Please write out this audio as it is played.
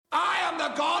the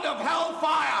god of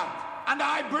hellfire, and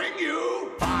I bring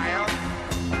you fire.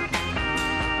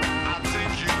 I'll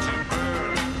take you to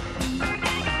burn.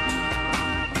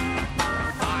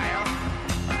 Fire.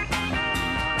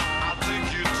 I'll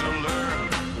take you to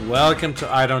learn. Welcome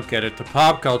to I Don't Get It, the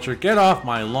Pop Culture Get Off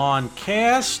My Lawn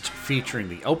cast, featuring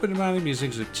the open-minded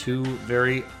music of two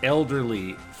very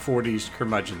elderly 40s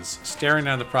curmudgeons staring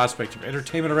down the prospect of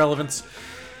entertainment irrelevance.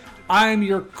 I'm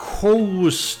your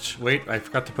co-host. Wait, I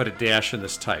forgot to put a dash in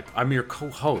this type. I'm your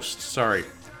co-host,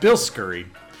 Bill Scurry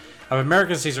of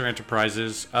American Caesar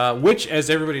Enterprises, which, as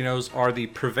everybody knows, are the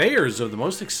purveyors of the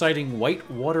most exciting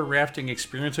whitewater rafting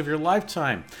experience of your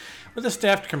lifetime, with a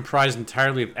staff comprised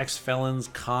entirely of ex-felons,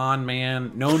 con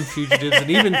man, known fugitives,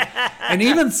 and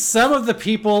even some of the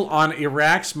people on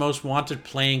Iraq's most wanted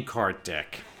playing card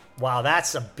deck. Wow,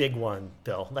 that's a big one,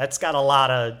 Bill. That's got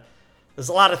there's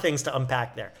a lot of things to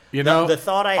unpack there. You know, the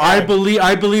thought I had,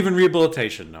 I believe in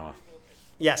rehabilitation, Noah.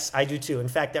 Yes, I do too. In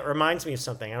fact, that reminds me of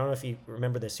something. I don't know if you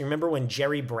remember this. You remember when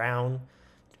Jerry Brown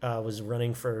was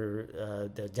running for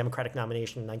the Democratic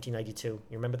nomination in 1992?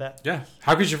 You remember that? Yeah.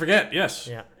 How could you forget? Yes.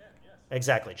 Yeah,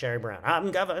 exactly. Jerry Brown.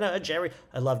 I'm Governor Jerry.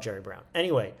 I love Jerry Brown.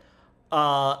 Anyway,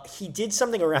 he did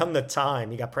something around the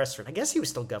time he got pressed for it. I guess he was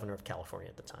still governor of California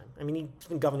at the time. I mean, he's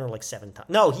been governor like 7 times.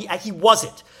 No, he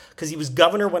wasn't, because he was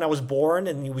governor when I was born,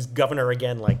 and he was governor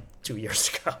again like 2 years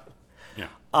ago.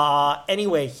 Yeah.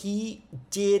 Anyway, he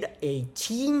did a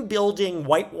team-building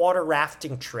whitewater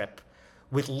rafting trip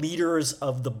with leaders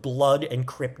of the Blood and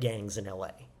Crip gangs in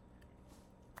L.A.,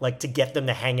 like to get them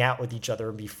to hang out with each other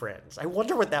and be friends. I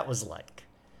wonder what that was like.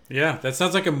 Yeah, that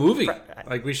sounds like a movie.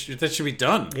 Like that should be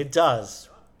done. It does.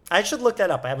 I should look that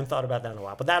up. I haven't thought about that in a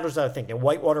while. But that was the other thing. A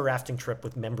whitewater rafting trip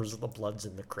with members of the Bloods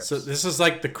and the Crips. So this is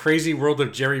like the crazy world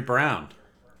of Jerry Brown.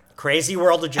 Crazy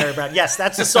World of Jerry Brown. Yes,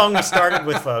 that's the song we started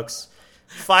with, folks.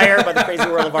 Fire by the Crazy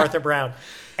World of Arthur Brown.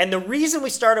 And the reason we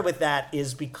started with that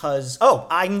is because,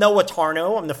 I'm Noah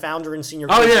Tarno. I'm the founder and senior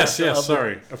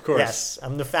quizmaster. Of course. Yes,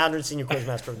 I'm the founder and senior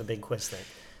quizmaster of the Big Quiz Thing,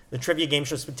 the Trivia Game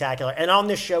Show Spectacular. And on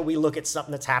this show, we look at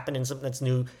something that's happening, something that's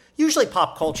new, usually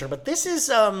pop culture. But this is,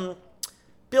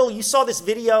 Bill, you saw this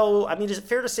video. I mean, is it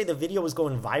fair to say the video was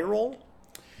going viral?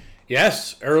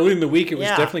 Yes, early in the week, it was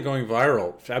definitely going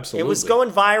viral. Absolutely. It was going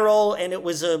viral, and it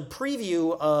was a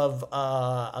preview of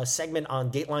a segment on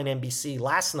Dateline NBC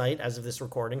last night, as of this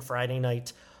recording, Friday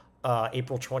night,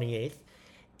 April 28th.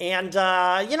 And,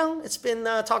 it's been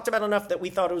talked about enough that we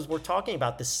thought it was worth talking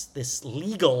about this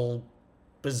legal,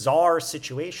 bizarre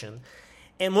situation.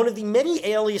 And one of the many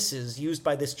aliases used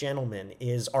by this gentleman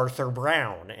is Arthur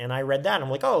Brown. And I read that, and I'm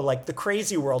like, like the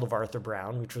Crazy World of Arthur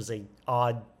Brown, which was a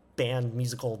odd band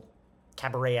musical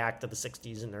cabaret act of the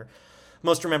 60s, and their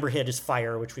most remembered hit is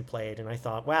Fire, which we played. And I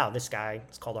thought, wow, this guy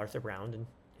is called Arthur Brown, and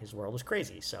his world is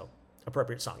crazy. So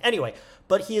appropriate song. Anyway,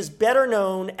 but he is better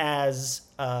known as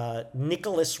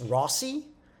Nicholas Rossi.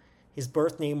 His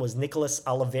birth name was Nicholas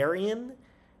Alahverdian.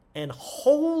 And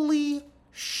holy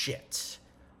shit.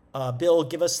 Bill,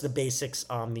 give us the basics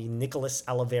on the Nicholas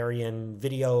Alahverdian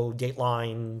video,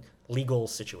 Dateline, legal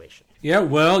situation. Yeah,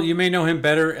 well, you may know him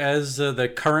better as the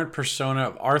current persona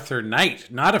of Arthur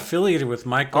Knight, not affiliated with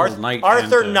Michael Knight.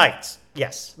 Arthur Knight,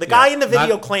 yes. The guy in the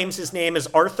video claims his name is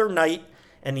Arthur Knight,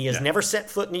 and he has never set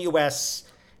foot in the U.S.,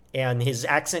 and his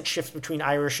accent shifts between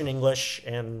Irish and English,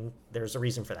 and there's a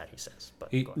reason for that, he says.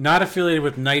 But not affiliated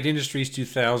with Knight Industries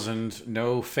 2000,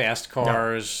 no fast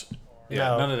cars,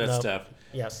 none of that stuff.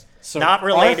 Yes. So not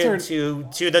related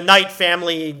to the Knight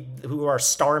family, who are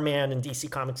Starman and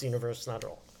DC Comics universe, not at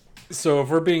all. So if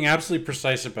we're being absolutely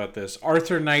precise about this,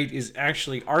 Arthur Knight is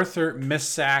actually Arthur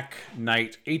Messack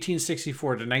Knight, 1864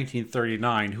 to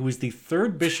 1939, who was the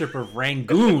third bishop of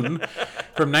Rangoon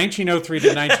from 1903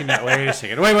 to 19... Wait a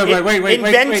second. Wait.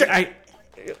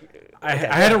 I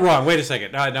had it wrong. Wait a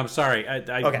second. No, I'm sorry.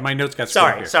 My notes got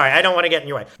screwed here. Sorry. I don't want to get in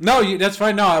your way. No, that's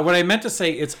fine. No, what I meant to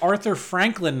say, it's Arthur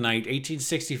Franklin Knight,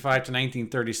 1865 to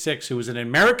 1936, who was an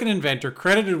American inventor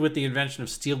credited with the invention of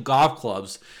steel golf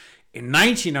clubs in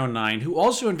 1909, who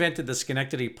also invented the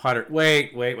Schenectady putter.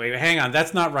 Wait, hang on.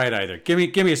 That's not right either. Give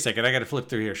me a second. I got to flip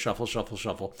through here.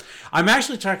 Shuffle. I'm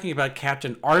actually talking about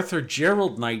Captain Arthur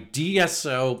Gerald Knight,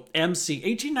 DSO, MC,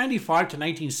 1895 to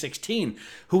 1916,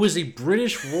 who was a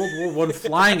British World War I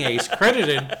flying ace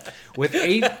credited with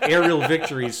 8 aerial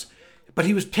victories. But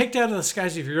he was picked out of the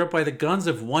skies of Europe by the guns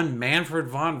of one Manfred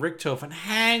von Richthofen.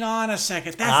 Hang on a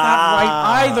second. That's not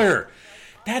right either.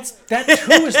 That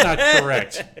too is not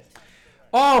correct.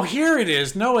 Oh, here it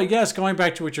is. Noah, yes, going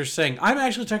back to what you're saying. I'm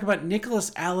actually talking about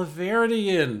Nicholas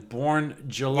Alahverdian, born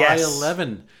July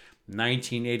 11,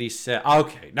 1987.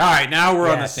 Okay, all right, now we're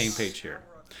on the same page here.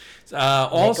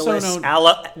 Also known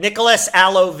Nicholas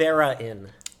Alahverdian.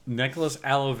 Nicholas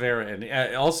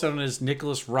Alahverdian, also known as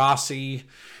Nicholas Rossi,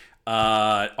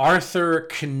 Arthur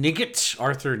Knigget,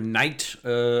 Arthur Knight,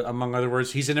 among other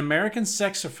words. He's an American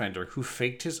sex offender who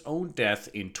faked his own death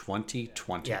in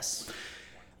 2020. Yes.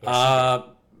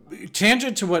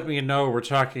 Tangent to what we know we're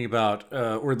talking about,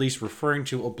 or at least referring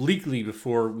to obliquely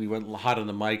before we went hot on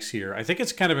the mics here, I think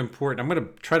it's kind of important. I'm going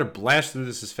to try to blast through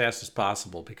this as fast as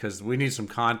possible because we need some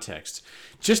context.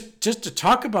 Just to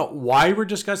talk about why we're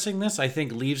discussing this, I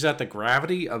think leaves out the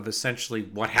gravity of essentially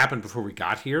what happened before we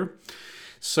got here.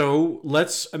 So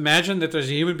let's imagine that there's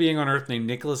a human being on Earth named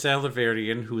Nicholas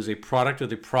Alahverdian, who is a product of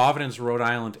the Providence, Rhode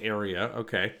Island area.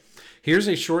 Okay. Here's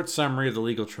a short summary of the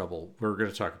legal trouble we're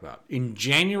going to talk about. In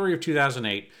January of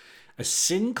 2008, a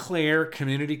Sinclair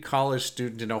Community College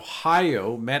student in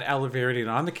Ohio met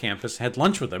Alahverdian on the campus, had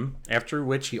lunch with him, after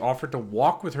which he offered to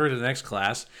walk with her to the next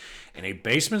class. In a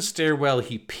basement stairwell,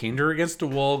 he pinned her against a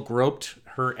wall, groped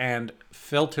her, and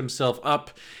felt himself up.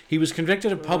 He was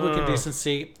convicted of public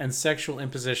indecency and sexual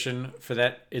imposition for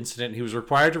that incident. He was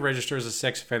required to register as a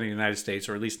sex offender in the United States,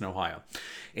 or at least in Ohio.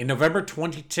 In November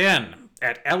 2010,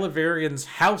 at Alahverdian's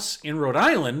house in Rhode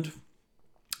Island,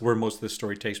 where most of this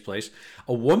story takes place,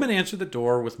 a woman answered the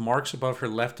door with marks above her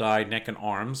left eye, neck, and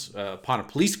arms upon a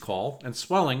police call and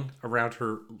swelling around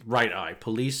her right eye.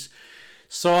 Police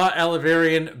saw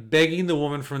Alahverdian begging the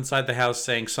woman from inside the house,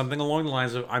 saying something along the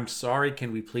lines of, "I'm sorry,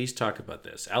 can we please talk about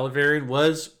this?" Alahverdian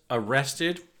was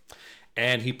arrested,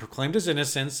 and he proclaimed his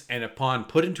innocence, and upon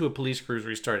put into a police cruiser,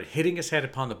 he started hitting his head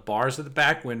upon the bars of the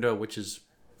back window, which is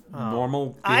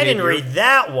normal behavior. I didn't read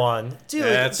that one. Dude,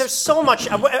 there's so much.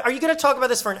 Are you going to talk about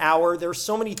this for an hour? There's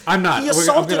so many. I'm not. He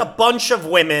assaulted a bunch of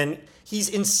women. He's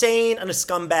insane and a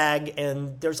scumbag,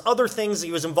 and there's other things.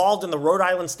 He was involved in the Rhode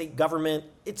Island state government.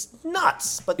 It's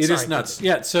nuts. But it is nuts.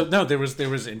 Yeah. So no, there was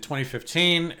in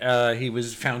 2015. He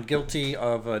was found guilty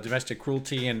of domestic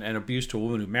cruelty and abuse to a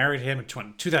woman who married him. In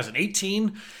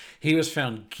 2018, he was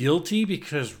found guilty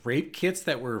because rape kits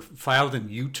that were filed in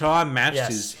Utah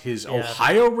matched his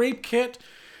Ohio rape kit.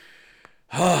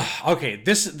 Okay,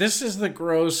 this is the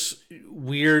gross,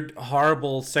 weird,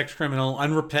 horrible, sex criminal,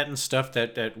 unrepentant stuff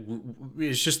that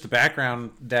is just the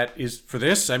background that is for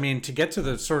this. I mean, to get to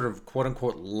the sort of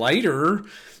quote-unquote lighter,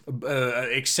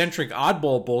 eccentric,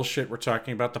 oddball bullshit we're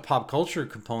talking about, the pop culture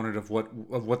component of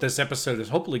what this episode is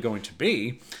hopefully going to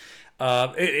be.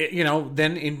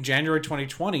 Then in January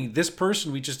 2020, this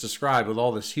person we just described with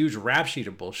all this huge rap sheet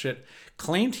of bullshit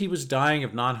claimed he was dying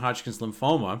of non-Hodgkin's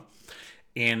lymphoma.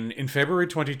 In February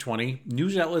 2020,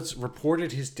 news outlets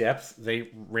reported his death. They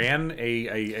ran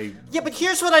a Yeah, but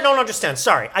here's what I don't understand.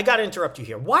 Sorry, I got to interrupt you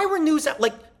here. Why were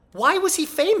why was he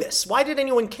famous? Why did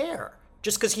anyone care?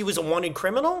 Just because he was a wanted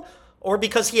criminal? Or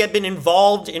because he had been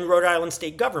involved in Rhode Island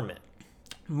state government?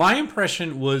 My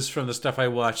impression was from the stuff I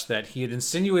watched that he had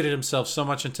insinuated himself so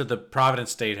much into the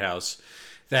Providence State House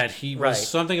that he was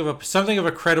something of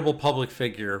a credible public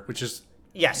figure, which is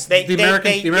the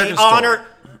American honor.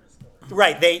 story.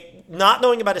 Right, they not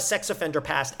knowing about his sex offender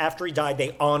past after he died,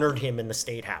 they honored him in the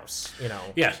state house.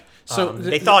 Yes. So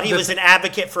they thought he was an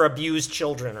advocate for abused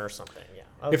children or something. Yeah.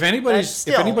 Okay. If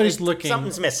anybody's looking,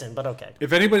 something's missing, but okay.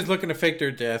 If anybody's looking to fake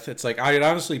their death, it's like I'd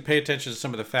honestly pay attention to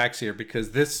some of the facts here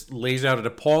because this lays out an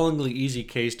appallingly easy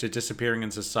case to disappearing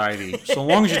in society. So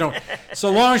long as you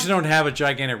don't have a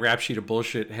gigantic rap sheet of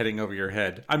bullshit heading over your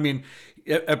head. I mean.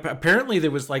 Apparently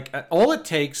there was all it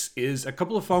takes is a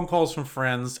couple of phone calls from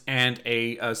friends and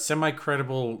a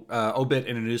semi-credible obit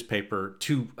in a newspaper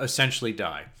to essentially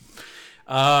die.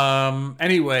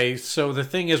 Anyway, so the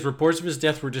thing is, reports of his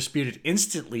death were disputed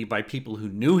instantly by people who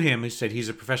knew him, who said he's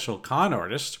a professional con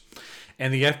artist.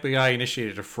 And the FBI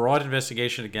initiated a fraud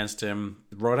investigation against him.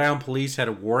 The Rhode Island police had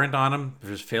a warrant on him for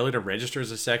his failure to register as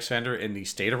a sex offender in the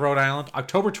state of Rhode Island.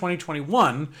 October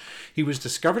 2021, he was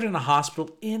discovered in a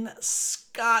hospital in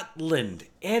Scotland,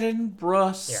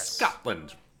 Edinburgh,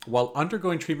 Scotland, while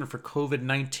undergoing treatment for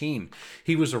COVID-19.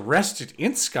 He was arrested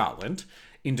in Scotland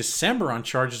in December on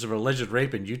charges of alleged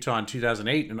rape in Utah in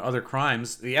 2008 and other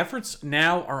crimes. The efforts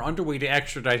now are underway to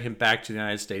extradite him back to the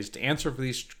United States to answer for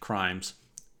these crimes.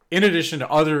 In addition to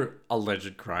other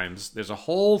alleged crimes, there's a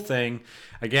whole thing.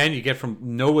 Again, you get from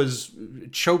Noah's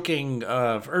choking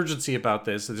urgency about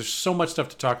this. There's so much stuff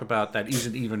to talk about that we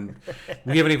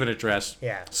haven't even addressed.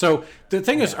 Yeah. So the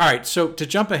thing is, all right, so to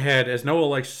jump ahead, as Noah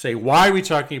likes to say, why are we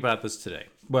talking about this today?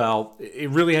 Well, it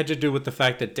really had to do with the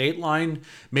fact that Dateline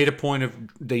made a point of,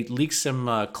 they leaked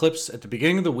some clips at the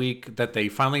beginning of the week that they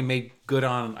finally made good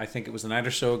on. I think it was a night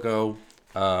or so ago,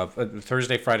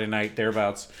 Thursday, Friday night,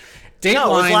 thereabouts. No,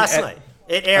 it was last night.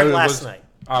 It aired last night.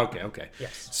 Okay.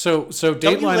 Yes. So Don't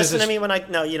you Dateline is listen to me when I...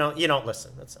 No, you don't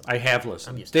listen. That's okay. I have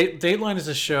listened. I'm used to Dateline is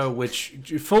a show which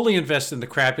fully invests in the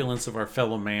crapulence of our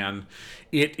fellow man.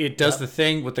 It does the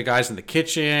thing with the guys in the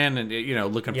kitchen and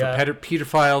looking for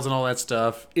pedophiles and all that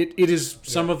stuff. It is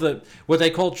some of the what they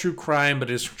call true crime,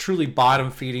 but it's truly bottom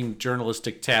feeding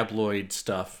journalistic tabloid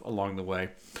stuff along the way.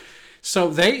 So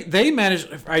they managed.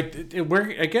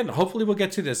 Again, hopefully we'll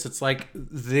get to this. It's like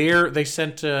they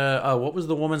sent what was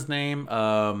the woman's name?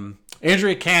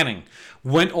 Andrea Canning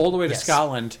went all the way to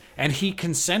Scotland, and he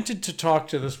consented to talk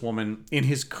to this woman in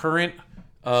his current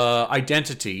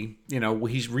identity.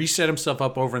 He's reset himself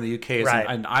up over in the UK.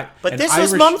 But this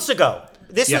was months ago.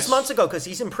 This was months ago because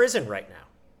he's in prison right now,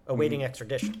 awaiting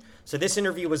extradition. So this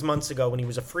interview was months ago when he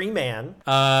was a free man.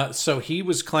 So he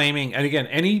was claiming, and again,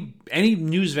 any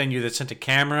news venue that sent a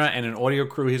camera and an audio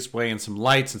crew his way and some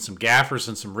lights and some gaffers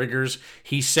and some riggers,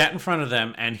 he sat in front of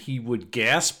them and he would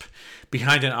gasp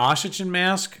behind an oxygen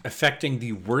mask, affecting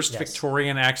the worst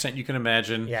Victorian accent you can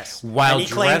imagine. Yes. While and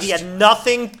he claimed he had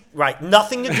nothing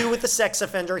to do with the sex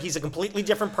offender. He's a completely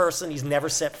different person. He's never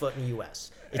set foot in the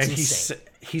U.S. It's insane.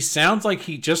 He sounds like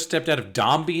he just stepped out of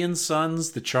Dombey and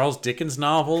Sons, the Charles Dickens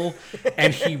novel,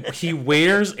 and he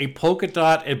wears a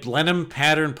Blenheim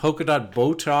pattern polka dot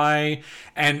bow tie,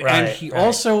 and he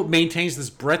also maintains this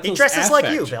breathless. He dresses affect.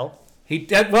 like you, Bill.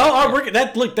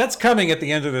 That's coming at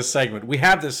the end of this segment. We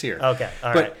have this here. Okay,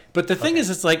 all right. But the thing is,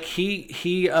 it's like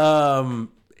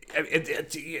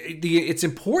it's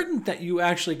important that you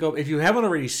actually go. If you haven't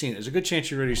already seen it, there's a good chance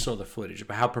you already saw the footage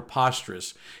about how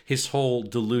preposterous his whole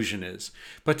delusion is.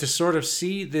 But to sort of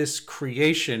see this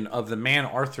creation of the man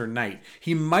Arthur Knight,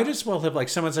 he might as well have, like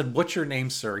someone said, "What's your name,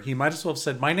 sir?" He might as well have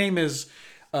said, "My name is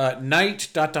Knight ...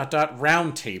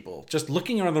 round table." Just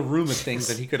looking around the room at things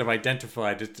that he could have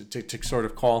identified to sort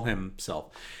of call himself.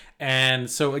 And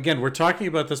so again, we're talking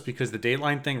about this because the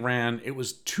Dateline thing ran. It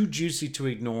was too juicy to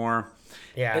ignore.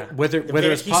 Yeah. Whether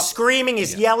it's he's screaming,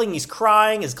 he's yelling, he's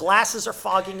crying, his glasses are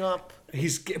fogging up.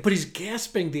 He's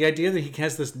gasping. The idea that he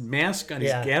has this mask on,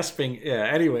 he's gasping. Yeah.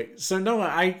 Anyway, so Noah,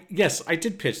 I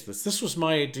did pitch this. This was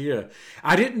my idea.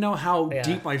 I didn't know how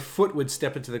deep my foot would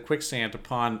step into the quicksand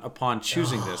upon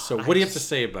choosing this. So what do you have to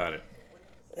say about it?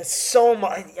 It's so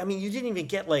much. I mean, you didn't even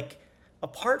get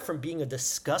apart from being a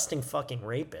disgusting fucking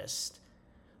rapist.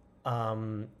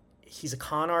 He's a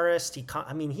con artist. He had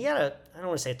I don't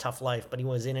want to say a tough life, but he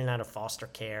was in and out of foster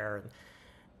care. And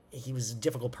he was a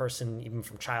difficult person even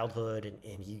from childhood.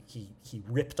 And he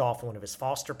ripped off one of his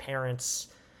foster parents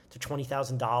to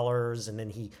 $20,000. And then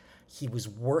he was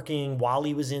working while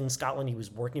he was in Scotland. He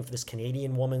was working for this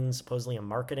Canadian woman, supposedly on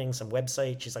marketing, some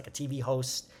website. She's like a TV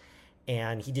host.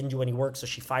 And he didn't do any work, so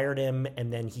she fired him.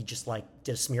 And then he just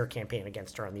did a smear campaign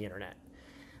against her on the internet.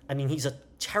 I mean, he's a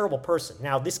terrible person.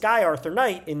 Now, this guy, Arthur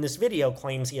Knight, in this video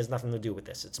claims he has nothing to do with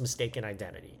this. It's mistaken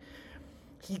identity.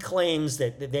 He claims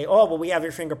that we have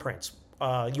your fingerprints.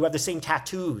 You have the same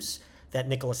tattoos that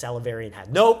Nicholas Alahverdian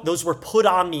had. No, those were put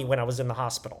on me when I was in the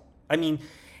hospital. I mean,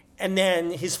 and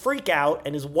then his freak out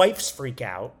and his wife's freak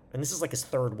out, and this is like his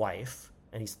third wife,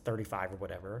 and he's 35 or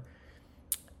whatever.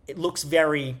 It looks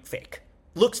very fake.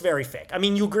 I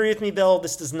mean, you agree with me, Bill?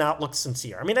 This does not look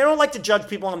sincere. I mean, I don't like to judge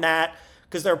people on that,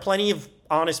 because there are plenty of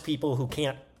honest people who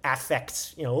can't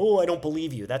affect, I don't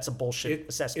believe you. That's a bullshit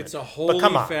assessment. It's a wholly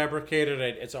fabricated.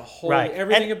 It's a wholly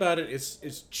everything about it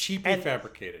is cheaply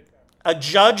fabricated. A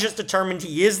judge has determined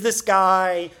he is this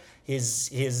guy.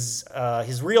 His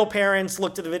real parents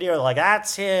looked at the video like,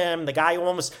 that's him. The guy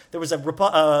who there was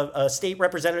a state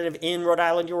representative in Rhode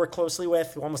Island you work closely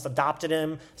with who almost adopted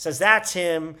him, says that's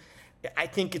him. I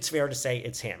think it's fair to say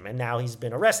it's him. And now he's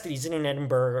been arrested. He's in an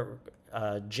Edinburgh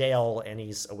jail, and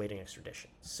he's awaiting extradition.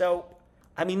 So,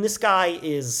 I mean, this guy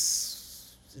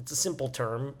is, it's a simple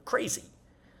term, crazy.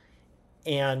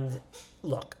 And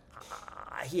look,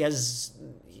 he has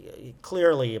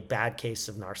clearly a bad case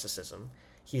of narcissism.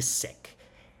 He is sick.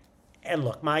 And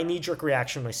look, my knee-jerk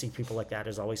reaction when I see people like that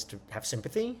is always to have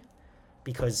sympathy,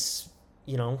 because,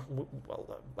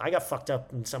 I got fucked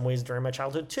up in some ways during my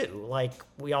childhood too. Like,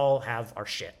 we all have our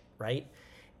shit, right?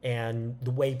 And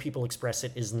the way people express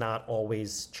it is not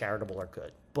always charitable or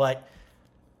good. But,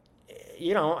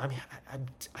 I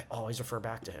always refer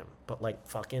back to him. But,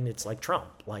 it's like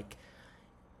Trump.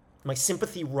 My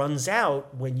sympathy runs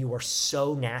out when you are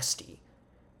so nasty.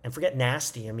 And forget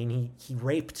nasty. I mean, he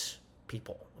raped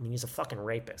people. I mean, he's a fucking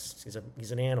rapist.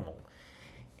 He's an animal.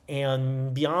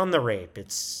 And beyond the rape,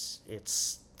 it's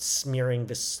smearing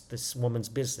this woman's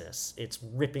business. It's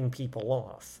ripping people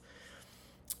off.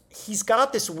 He's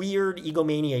got this weird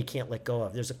egomania he can't let go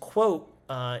of. There's a quote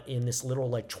in this little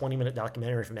 20-minute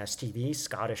documentary from STV,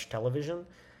 Scottish television,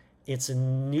 It's a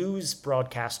news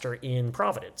broadcaster in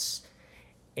Providence.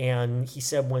 And he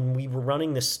said, when we were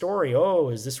running this story, oh,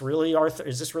 is this really Arthur?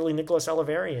 Is this really Nicholas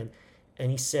Alahverdian? And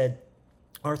he said,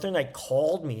 Arthur Knight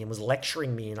called me and was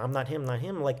lecturing me, and I'm not him, not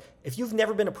him. Like, if you've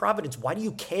never been to Providence, why do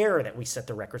you care that we set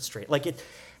the record straight? Like,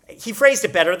 he phrased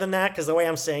it better than that, because the way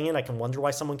I'm saying it, I can wonder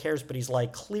why someone cares. But he's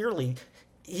like, clearly,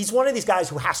 he's one of these guys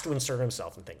who has to insert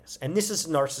himself in things. And this is a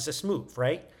narcissist move,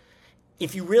 right?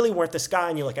 If you really weren't this guy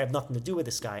and you're like, I have nothing to do with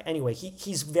this guy. Anyway,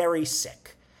 he's very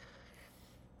sick.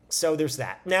 So there's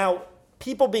that. Now,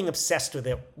 people being obsessed with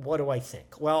it, what do I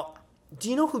think? Well, do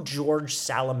you know who George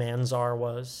Salamanzar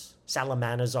was?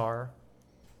 Salamanazar?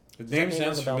 The name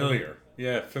sounds familiar.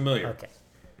 Yeah, familiar. Okay.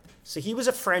 So he was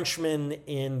a Frenchman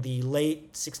in the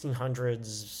late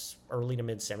 1600s, early to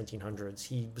mid 1700s.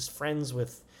 He was friends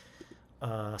with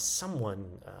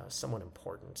someone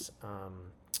important,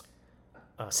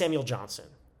 Samuel Johnson.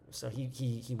 So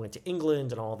he went to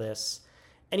England and all this.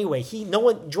 Anyway,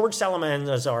 George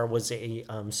Salamanzar was a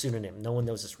pseudonym. No one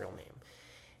knows his real name.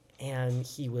 And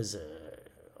he was a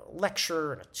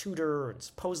lecturer and a tutor and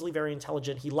supposedly very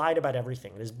intelligent. He lied about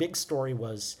everything. And his big story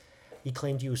was he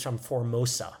claimed he was from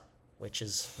Formosa, which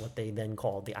is what they then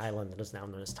called the island that is now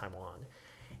known as Taiwan.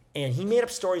 And he made up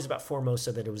stories about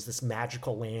Formosa, that it was this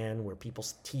magical land where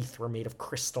people's teeth were made of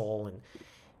crystal. And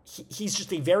he's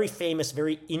just a very famous,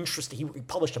 very interesting. He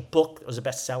published a book that was a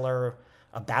bestseller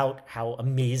about how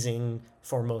amazing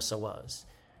Formosa was.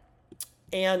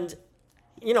 And,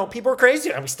 you know, people are crazy.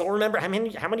 And we still remember, how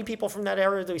many people from that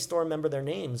era do we still remember their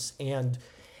names? And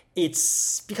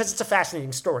it's because it's a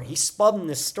fascinating story. He spun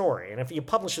this story. And if he had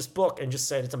published this book and just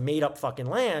said it's a made-up fucking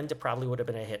land, it probably would have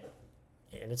been a hit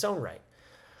in its own right.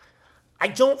 I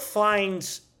don't find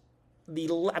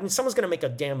someone's going to make a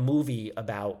damn movie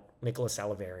about Nicholas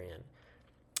Alahverdian,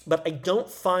 but I don't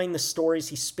find the stories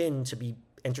he spun to be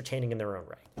entertaining in their own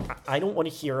right. I don't want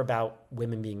to hear about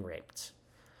women being raped.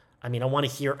 I mean, I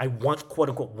want, quote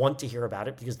unquote, want to hear about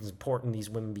it because it's important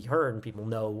these women be heard and people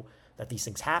know that these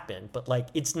things happen. But like,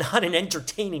 it's not an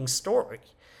entertaining story.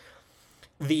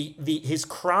 His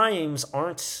crimes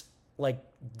aren't like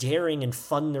daring and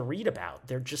fun to read about.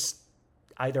 They're just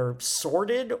either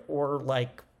sordid or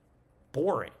like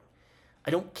boring.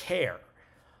 I don't care.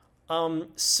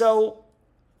 So,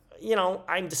 you know,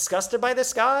 I'm disgusted by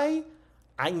this guy.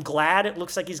 I'm glad it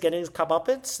looks like he's getting his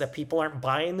comeuppance, that people aren't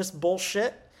buying this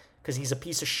bullshit because he's a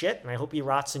piece of shit, and I hope he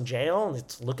rots in jail, and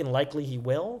it's looking likely he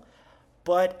will.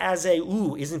 But as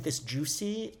isn't this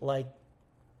juicy? Like,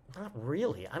 not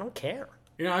really. I don't care.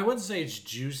 You know, I wouldn't say it's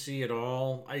juicy at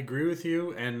all. I agree with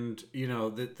you. And, you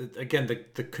know,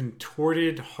 the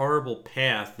contorted, horrible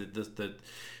path,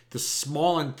 the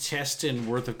small intestine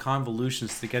worth of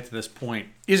convolutions to get to this point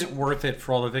isn't worth it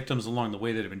for all the victims along the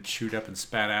way that have been chewed up and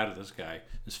spat out of this guy,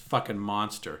 this fucking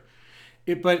monster.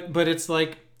 But it's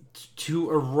like, to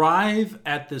arrive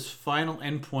at this final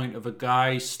endpoint of a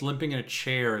guy slipping in a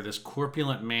chair, this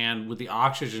corpulent man with the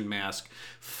oxygen mask,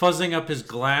 fuzzing up his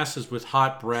glasses with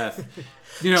hot breath.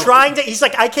 You know, he's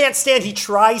like, I can't stand. He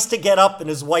tries to get up and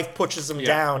his wife pushes him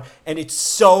down, and it's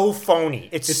so phony.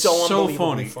 It's so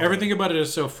unbelievably phony. Everything about it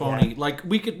is so phony. Yeah. Like,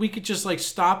 we could just like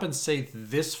stop and say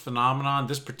this phenomenon,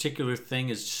 this particular thing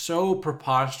is so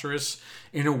preposterous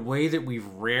in a way that we've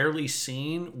rarely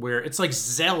seen, where it's like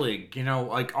Zelig, you know,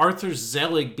 like Arthur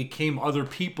Zelig became other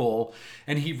people,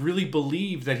 and he really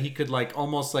believed that he could like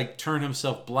almost like turn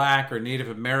himself black or Native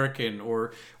American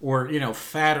or you know,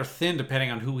 fat or thin,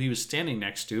 depending on who he was standing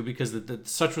next to, because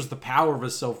such was the power of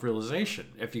his self-realization.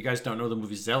 If you guys don't know the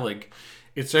movie Zelig,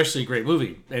 it's actually a great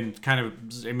movie, and kind of,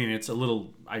 I mean, it's a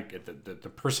little,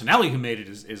 the personality who made it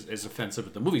is offensive,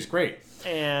 but the movie's great.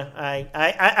 Yeah, I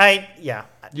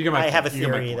have a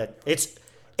theory that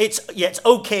it's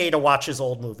okay to watch his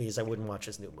old movies. I wouldn't watch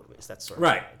his new movies. That's sort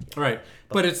of right.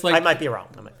 But it's like, I might be wrong.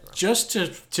 Just to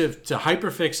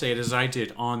hyperfixate as I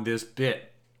did on this bit,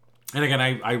 and again,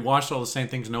 I watched all the same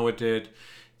things Noah did.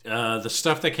 The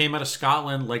stuff that came out of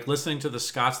Scotland, like listening to the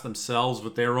Scots themselves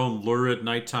with their own lurid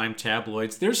nighttime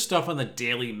tabloids. There's stuff on the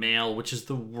Daily Mail, which is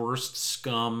the worst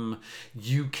scum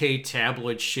UK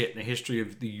tabloid shit in the history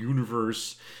of the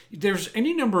universe. There's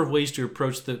any number of ways to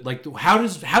approach how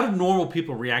do normal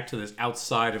people react to this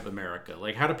outside of America?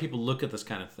 Like, how do people look at this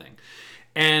kind of thing?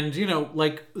 And, you know,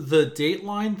 like, the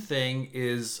Dateline thing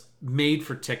is made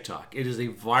for TikTok. It is a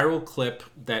viral clip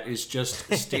that is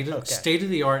just state of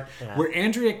the art, where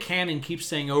Andrea Cannon keeps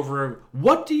saying over,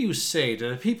 what do you say to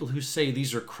the people who say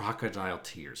these are crocodile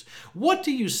tears? What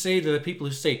do you say to the people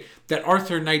who say that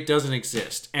Arthur Knight doesn't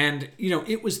exist? And,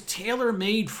 it was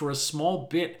tailor-made for a small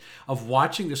bit of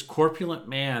watching this corpulent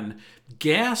man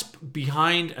gasp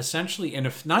behind essentially,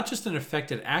 not just an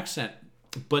affected accent,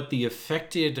 but the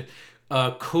affected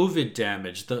COVID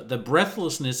damage. The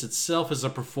breathlessness itself is a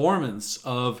performance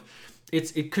of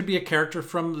it could be a character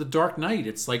from The Dark Knight.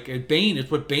 It's like a Bane. It's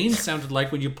what Bane sounded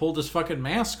like when you pulled his fucking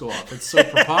mask off. It's so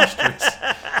preposterous.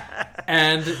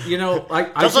 And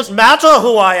doesn't matter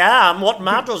who I am. What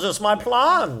matters is my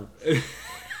plan.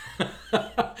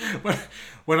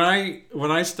 When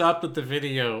I stopped at the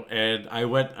video and I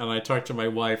went and I talked to my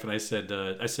wife and I said,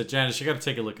 Janice, you got to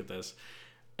take a look at this.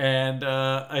 And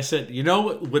I said,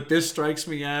 what this strikes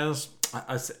me as?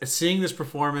 Seeing this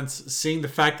performance, seeing the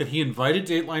fact that he invited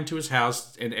Dateline to his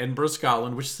house in Edinburgh,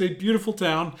 Scotland, which is a beautiful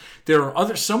town. There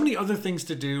are so many other things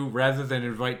to do rather than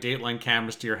invite Dateline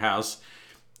cameras to your house.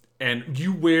 And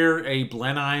you wear a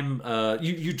Blenheim,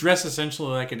 you dress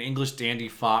essentially like an English dandy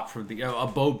fop from a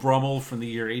Beau Brummel from the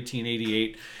year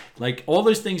 1888. Like, all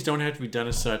those things don't have to be done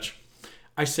as such.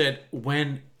 I said,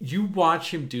 when you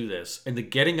watch him do this, and the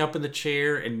getting up in the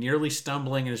chair and nearly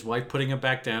stumbling and his wife putting him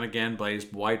back down again by his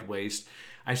wide waist,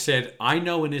 I said, I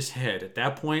know in his head, at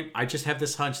that point, I just have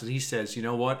this hunch that he says, you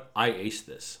know what? I aced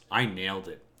this. I nailed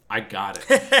it. I got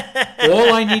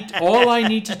it. All I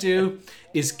need to do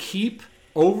is keep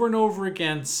over and over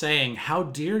again saying, how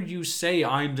dare you say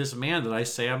I'm this man that I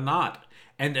say I'm not?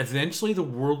 And eventually the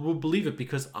world will believe it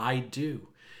because I do.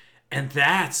 And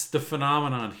that's the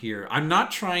phenomenon here. I'm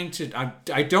not trying to...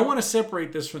 I don't want to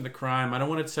separate this from the crime. I don't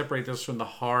want to separate this from the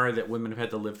horror that women have had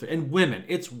to live through. And women.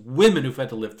 It's women who've had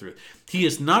to live through it. He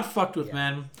has not fucked with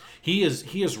men. He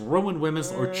has ruined women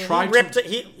or tried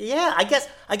I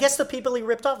guess the people he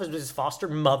ripped off was his foster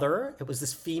mother. It was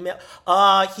this female.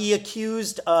 He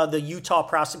accused the Utah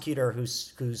prosecutor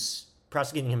who's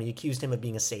prosecuting him. He accused him of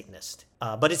being a Satanist.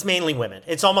 But it's mainly women.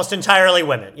 It's almost entirely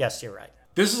women. Yes, you're right.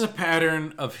 This is a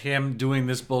pattern of him doing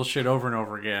this bullshit over and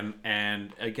over again.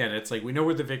 And again, it's like we know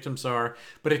where the victims are,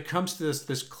 but it comes to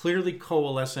this clearly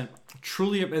coalescent,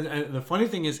 truly. And the funny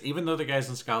thing is, even though the guy's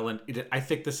in Scotland, I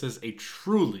think this is a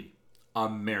truly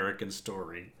American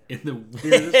story in the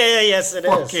weirdest yes, it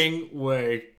fucking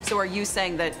way. So are you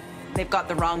saying that they've got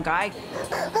the wrong guy?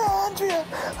 Andrea,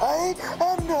 I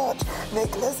am not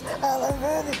Nicholas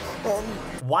Alahverdian.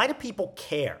 Why do people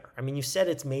care? I mean, you said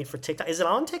it's made for TikTok. Is it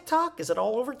on TikTok? Is it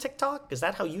all over TikTok? Is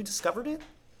that how you discovered it?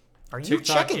 Are you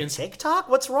checking TikTok?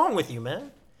 What's wrong with you,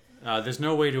 man? There's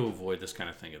no way to avoid this kind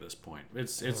of thing at this point.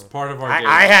 It's part of our day.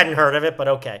 I hadn't heard of it, but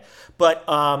okay. But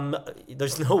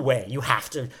there's no way. You have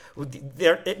to.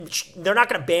 They're not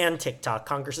going to ban TikTok.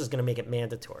 Congress is going to make it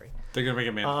mandatory. They're going to make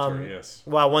it mandatory, yes.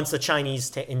 Well, once the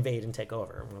Chinese invade and take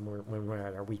over, when we're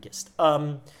at our weakest.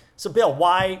 So, Bill,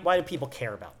 why do people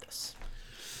care about this?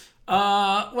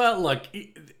 Well, look,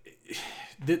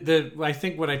 I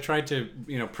think what I tried to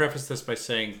preface this by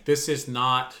saying, this is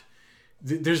not.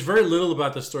 There's very little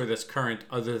about the story that's current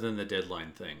other than the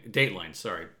Dateline,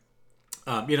 sorry.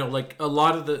 Like a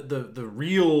lot of the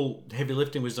real heavy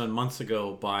lifting was done months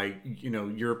ago by,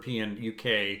 European,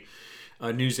 UK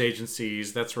news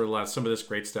agencies. That's where some of this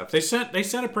great stuff. They sent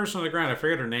a person on the ground. I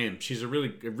forget her name. She's a really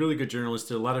good journalist.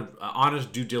 Did a lot of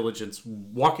honest due diligence,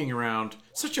 walking around.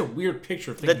 Such a weird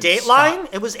picture of the Dateline.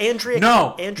 It was Andrea.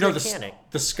 Andrea Canning.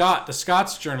 The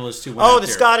Scots journalist who went out the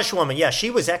there. Scottish woman. Yeah, she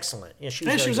was excellent. Yeah, she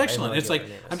was excellent. It's like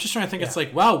I'm just trying to think. It's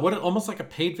like, wow, what almost like a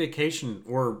paid vacation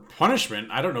or punishment.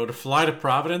 I don't know, to fly to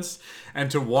Providence and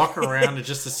to walk around and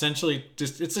just essentially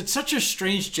it's such a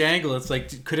strange jangle. It's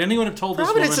like, could anyone have told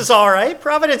Providence this woman? Is all right.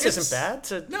 Providence isn't bad.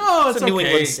 It's a New okay.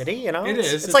 England city. It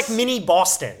is. It's like mini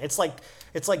Boston. It's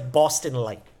like Boston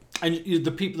light. And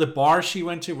the bar she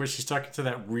went to, where she's talking to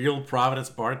that real Providence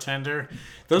bartender,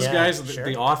 those guys,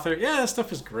 the author, that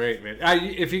stuff is great, man.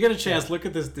 If you get a chance, look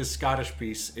at this Scottish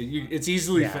piece. It's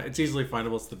easily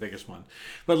findable. It's the biggest one.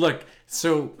 But look,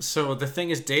 so the thing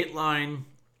is, Dateline,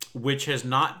 which has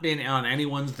not been on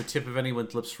the tip of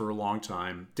anyone's lips for a long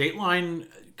time. Dateline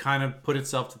kind of put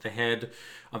itself at the head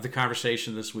of the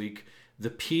conversation this week. The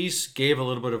piece gave a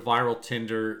little bit of viral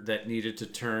tinder that needed to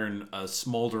turn a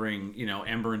smoldering,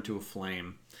 ember into a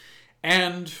flame.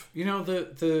 And,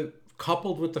 the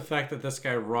coupled with the fact that this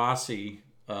guy Rossi,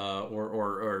 Garabedian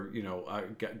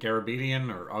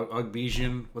or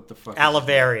Ugbesian, what the fuck?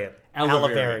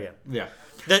 Alahverdian. Yeah.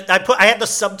 I had the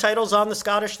subtitles on the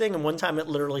Scottish thing, and one time it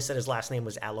literally said his last name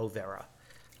was Aloe Vera.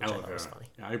 Aloe Vera.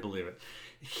 Yeah, I believe it.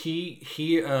 he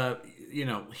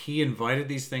invited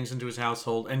these things into his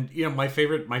household, and my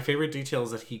favorite detail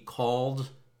is that he called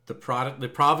the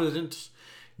Providence.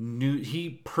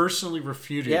 He personally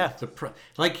refuted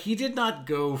he did not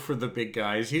go for the big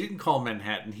guys. He didn't call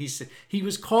Manhattan. He said he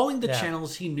was calling the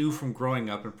channels he knew from growing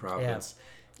up in Providence.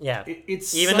 Yeah,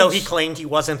 even though he claimed he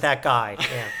wasn't that guy.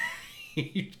 Yeah.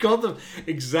 He called the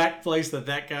exact place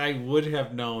that guy would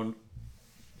have known.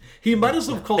 He might as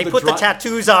well have called They put the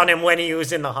tattoos on him when he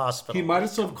was in the hospital. He might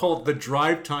as well have called the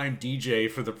drive time DJ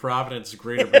for the Providence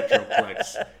Greater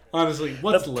Metroplex. Honestly,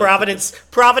 what's the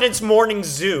Providence Morning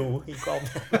Zoo, he called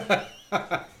it.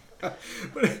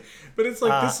 but it's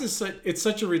like this is it's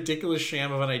such a ridiculous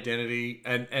sham of an identity,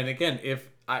 and again, if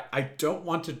I don't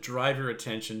want to drive your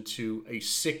attention to a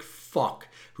sick fuck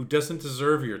who doesn't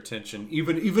deserve your attention,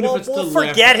 even if it's we'll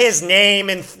forget his name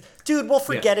we'll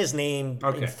forget his name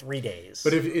in 3 days.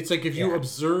 But if you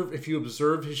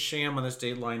observe his sham on this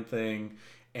Dateline thing,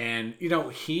 and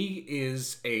he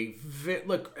is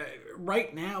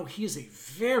right now he is a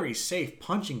very safe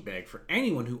punching bag for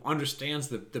anyone who understands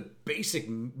the basic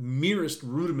merest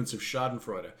rudiments of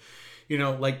Schadenfreude.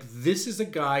 This is a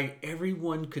guy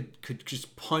everyone could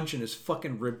just punch in his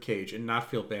fucking ribcage and not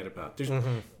feel bad about.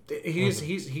 He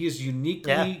is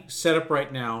uniquely set up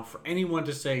right now for anyone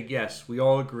to say, yes, we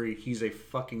all agree he's a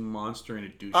fucking monster and a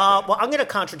douchebag. Well, I'm going to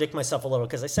contradict myself a little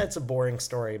because I said it's a boring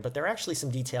story, but there are actually some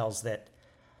details that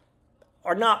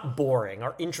are not boring,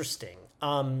 are interesting.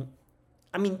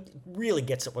 Really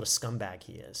gets at what a scumbag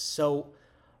he is. So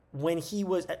when he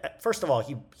was, first of all,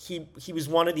 he was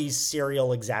one of these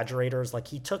serial exaggerators. Like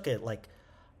he took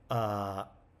a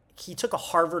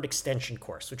Harvard extension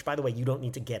course, which, by the way, you don't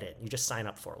need to get it. You just sign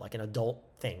up for, like an adult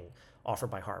thing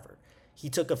offered by Harvard. He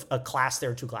took a class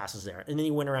there, 2 classes there, and then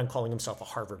he went around calling himself a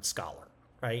Harvard scholar,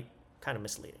 right? Kind of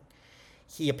misleading.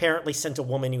 He apparently sent a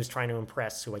woman he was trying to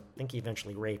impress, who I think he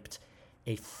eventually raped,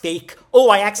 a fake,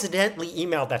 I accidentally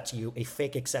emailed that to you, a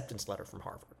fake acceptance letter from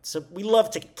Harvard. So we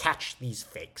love to catch these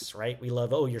fakes, right? We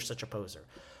love, you're such a poser.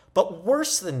 But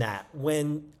worse than that,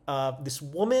 when this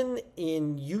woman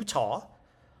in Utah,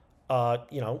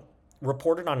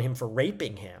 reported on him for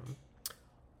raping him,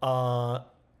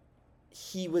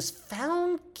 he was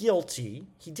found guilty.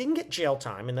 He didn't get jail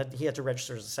time, and that he had to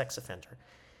register as a sex offender.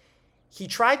 He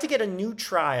tried to get a new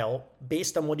trial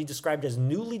based on what he described as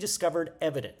newly discovered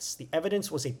evidence. The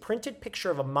evidence was a printed picture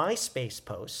of a MySpace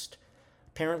post,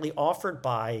 apparently offered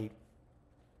by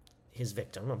his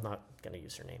victim, I'm not going to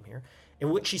use her name here, in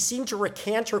which she seemed to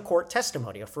recant her court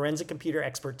testimony. A forensic computer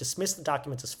expert dismissed the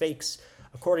documents as fakes,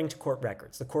 according to court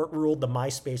records. The court ruled the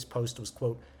MySpace post was,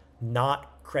 quote,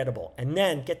 not credible. And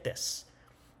then, get this,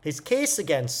 his case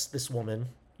against this woman,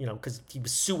 because he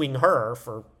was suing her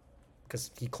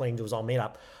because he claimed it was all made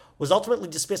up, was ultimately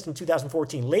dismissed in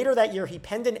 2014. Later that year, he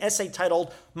penned an essay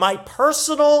titled My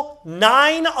Personal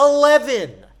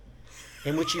 9/11,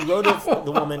 in which he wrote of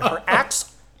the woman, her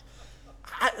acts,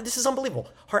 this is unbelievable,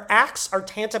 her acts are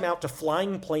tantamount to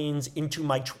flying planes into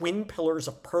my twin pillars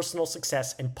of personal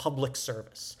success and public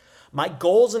service. My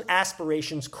goals and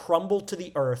aspirations crumbled to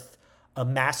the earth,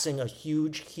 amassing a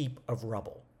huge heap of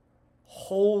rubble.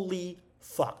 Holy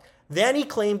fuck. Then he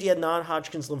claimed he had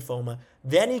non-Hodgkin's lymphoma.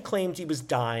 Then he claimed he was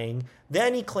dying.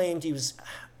 Then he claimed he was...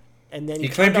 And then he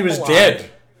claimed he was dead.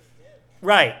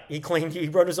 Right. He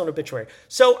wrote his own obituary.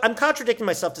 So I'm contradicting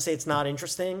myself to say it's not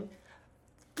interesting.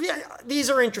 Yeah, these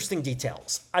are interesting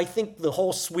details. I think the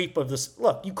whole sweep of this...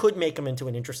 Look, you could make them into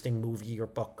an interesting movie or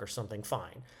book or something,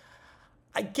 fine.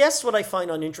 I guess what I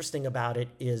find uninteresting about it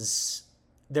is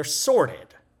they're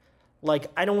sordid.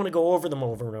 Like, I don't want to go over them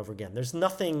over and over again. There's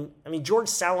nothing... George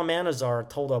Salamanazar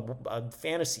told a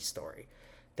fantasy story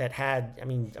that had...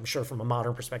 I'm sure from a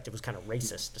modern perspective was kind of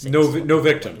racist. To say no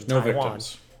victims. No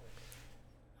victims.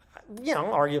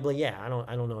 Arguably, yeah. I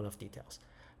don't know enough details.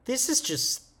 This is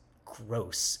just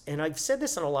gross. And I've said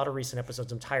this in a lot of recent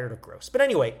episodes. I'm tired of gross. But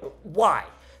anyway, why?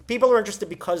 People are interested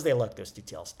because they like those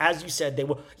details. As you said,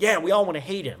 we all want to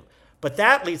hate him. But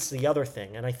that leads to the other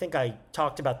thing, and I think I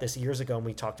talked about this years ago when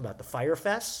we talked about the Fyre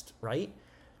Fest, right?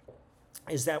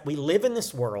 Is that we live in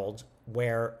this world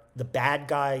where the bad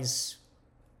guys,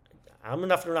 I'm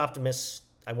enough of an optimist,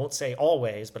 I won't say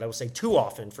always, but I will say too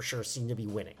often for sure, seem to be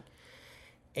winning.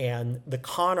 And the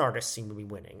con artists seem to be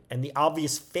winning. And the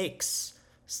obvious fakes,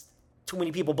 too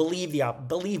many people believe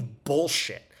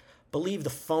bullshit, believe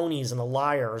the phonies and the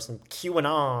liars and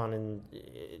QAnon and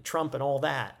Trump and all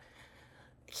that.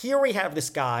 Here we have this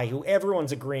guy who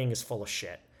everyone's agreeing is full of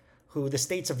shit, who the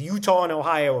states of Utah and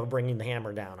Ohio are bringing the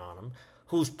hammer down on him,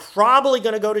 who's probably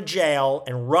going to go to jail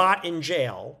and rot in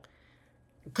jail.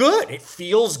 Good. It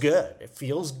feels good. It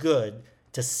feels good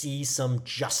to see some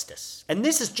justice. And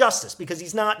this is justice because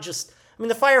he's not just, I mean,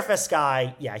 the Firefest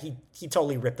guy, yeah, he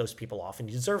totally ripped those people off and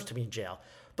he deserves to be in jail.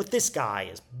 But this guy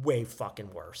is way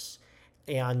fucking worse.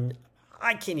 And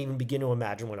I can't even begin to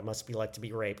imagine what it must be like to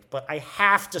be raped. But I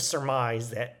have to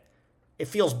surmise that it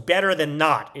feels better than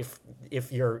not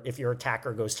if your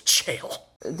attacker goes to jail.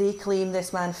 They claim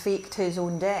this man faked his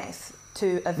own death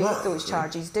to evade those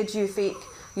charges. Did you fake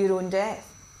your own death?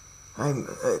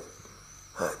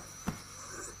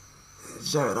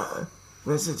 Sharon,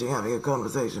 we're sitting having a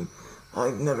conversation.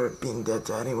 I've never been dead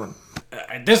to anyone.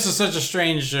 This is such a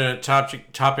strange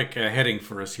topic heading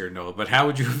for us here, Noah. But how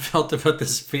would you have felt about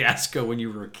this fiasco when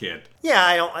you were a kid?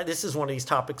 Yeah, this is one of these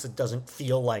topics that doesn't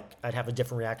feel like I'd have a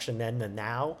different reaction then than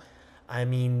now. I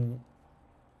mean,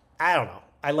 I don't know.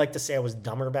 I like to say I was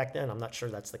dumber back then. I'm not sure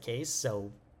that's the case.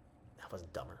 So I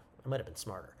wasn't dumber. I might have been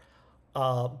smarter.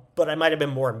 But I might have been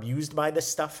more amused by this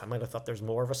stuff. I might have thought there's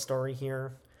more of a story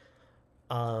here.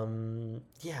 Yeah,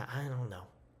 I don't know.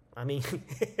 I mean,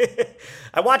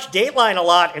 I watched Dateline a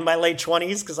lot in my late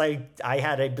 20s because I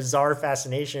had a bizarre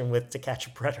fascination with To Catch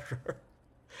a Predator.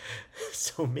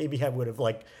 So maybe I would have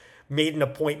made an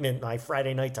appointment my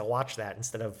Friday night to watch that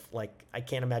instead of I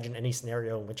can't imagine any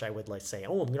scenario in which I would say,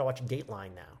 oh, I'm going to watch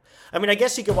Dateline now. I mean, I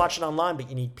guess you could watch it online, but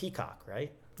you need Peacock,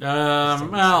 right?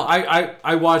 Well,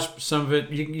 I watched some of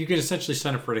it. You can essentially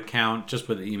sign up for an account just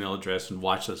with an email address and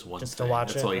watch this one just thing. To watch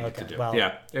That's it? all you Okay. have to do. Well,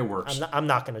 yeah, it works. I'm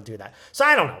not going to do that. So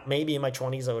I don't know. Maybe in my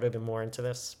 20s I would have been more into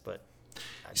this, but...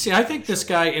 See, I think this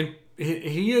guy, and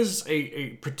he is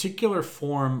a particular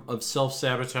form of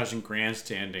self-sabotaging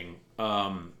grandstanding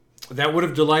that would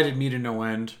have delighted me to no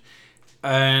end.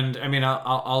 And, I mean,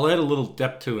 I'll add a little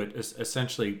depth to it,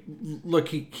 essentially. Look,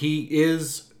 he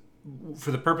is... For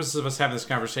the purposes of us having this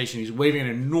conversation, he's waving an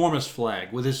enormous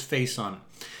flag with his face on it.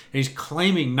 And he's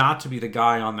claiming not to be the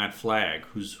guy on that flag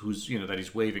who's that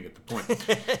he's waving at the point.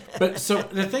 But so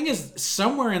the thing is,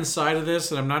 somewhere inside of this,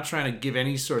 and I'm not trying to give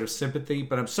any sort of sympathy,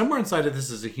 but somewhere inside of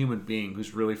this is a human being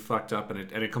who's really fucked up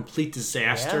and a complete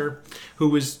disaster, who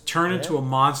was turned into a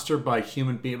monster by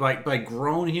by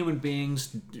grown human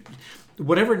beings.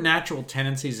 Whatever natural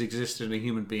tendencies existed in a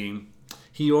human being,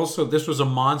 this was a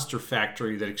monster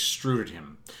factory that extruded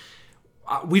him.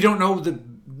 We don't know the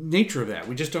nature of that.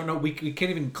 We just don't know. We can't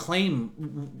even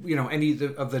claim, any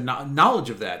of the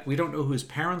knowledge of that. We don't know who his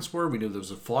parents were. We know there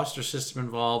was a foster system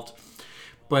involved,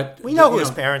 but we know who his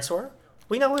parents were.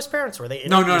 We know who his parents were. They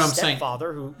I'm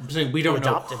stepfather saying we don't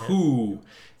know who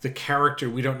the character.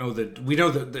 We don't know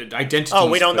the identity. Oh,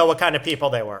 we don't know what kind of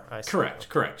people they were.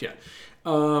 Correct. Yeah.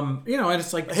 And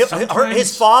it's like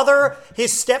his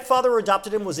stepfather who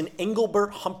adopted him was an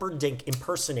Engelbert Humperdinck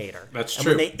impersonator. That's and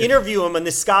true. When they interview him on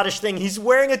this Scottish thing, he's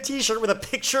wearing a T-shirt with a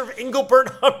picture of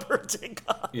Engelbert Humperdinck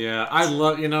on. Yeah, I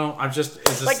love. I'm just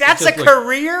that's a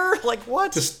career.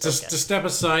 What? To step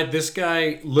aside, this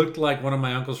guy looked like one of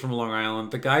my uncles from Long Island.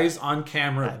 The guy's on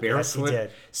camera barefoot,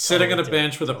 sitting on a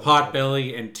bench with a pot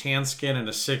belly and tan skin and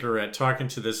a cigarette, talking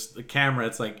to the camera.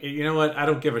 It's like, you know what? I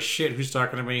don't give a shit who's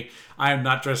talking to me. I am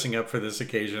not dressing up for this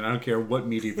occasion. I don't care what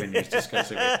media venue is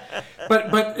discussing it.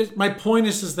 But my point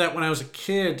is that when I was a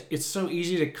kid, it's so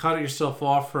easy to cut yourself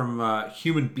off from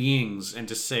human beings and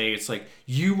to say it's like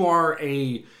you are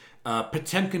a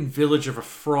Potemkin village of a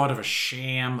fraud, of a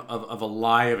sham, of a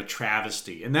lie, of a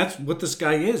travesty. And that's what this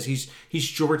guy is. He's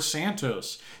George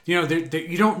Santos.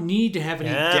 You don't need to have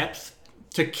any depth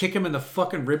to kick him in the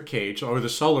fucking ribcage or the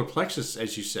solar plexus,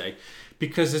 as you say,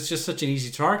 because it's just such an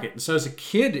easy target. And so as a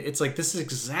kid, it's like this is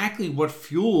exactly what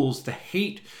fuels the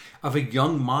hate of a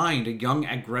young mind, a young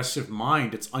aggressive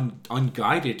mind. It's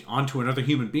unguided onto another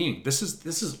human being. This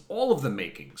is all of the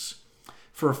makings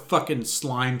for a fucking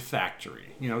slime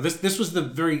factory. This was the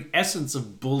very essence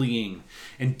of bullying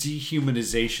and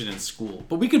dehumanization in school.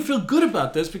 But we can feel good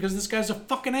about this because this guy's a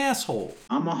fucking asshole.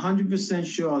 I'm 100%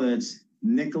 sure that it's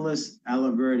Nicholas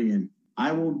Alahverdian.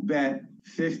 I will bet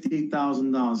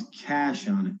 $50,000 cash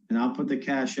on it, and I'll put the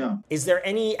cash up. Is there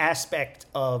any aspect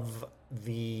of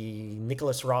the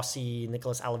Nicholas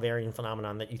Alahverdian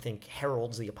phenomenon that you think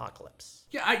heralds the apocalypse?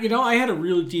 Yeah, I had a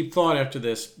really deep thought after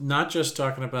this, not just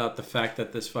talking about the fact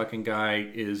that this fucking guy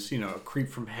is, a creep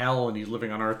from hell and he's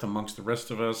living on Earth amongst the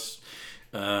rest of us,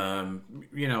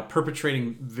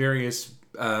 perpetrating various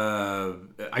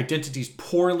identities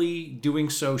poorly, doing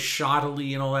so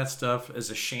shoddily and all that stuff as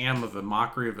a sham of a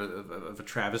mockery of a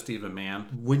travesty of a man.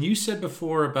 When you said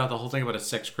before about the whole thing about a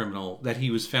sex criminal, that he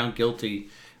was found guilty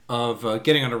of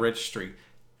getting on a registry,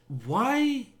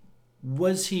 why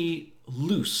was he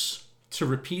loose to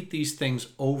repeat these things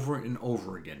over and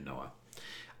over again, Noah?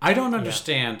 I don't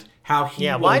understand how he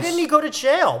why didn't he go to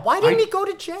jail? Why didn't he go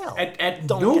to jail? At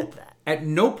don't no get that. At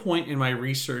no point in my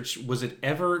research was it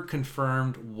ever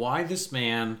confirmed why this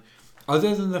man,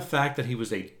 other than the fact that he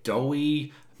was a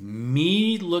doughy,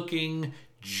 mean-looking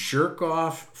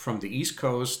jerk-off from the East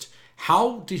Coast,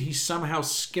 how did he somehow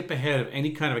skip ahead of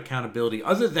any kind of accountability,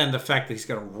 other than the fact that he's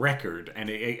got a record and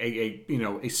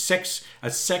a sex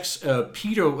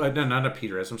offender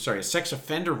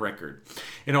record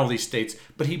in all these states,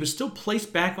 but he was still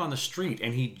placed back on the street,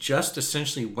 and he just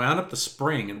essentially wound up the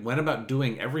spring and went about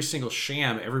doing every single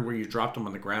sham everywhere you dropped him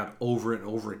on the ground over and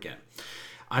over again.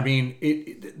 I mean,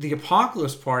 the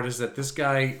apocalypse part is that this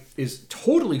guy is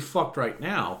totally fucked right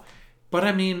now, but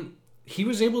I mean, he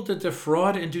was able to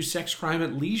defraud and do sex crime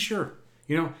at leisure,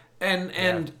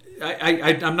 and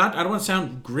I don't want to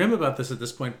sound grim about this at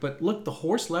this point, but look, the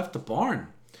horse left the barn,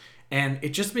 and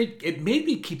it made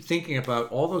me keep thinking about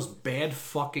all those bad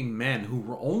fucking men who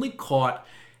were only caught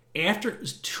after it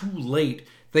was too late.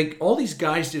 All these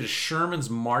guys did a Sherman's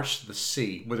March to the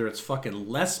Sea, whether it's fucking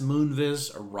Les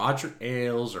Moonves or Roger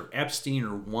Ailes or Epstein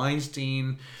or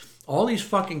Weinstein. All these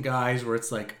fucking guys where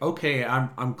it's like, okay,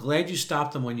 I'm glad you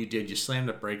stopped them when you did. You slammed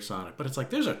the brakes on it. But it's like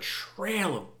there's a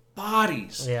trail of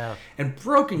bodies and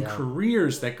broken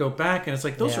careers that go back. And it's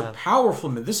like those are powerful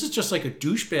men. This is just like a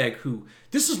douchebag who,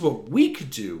 this is what we could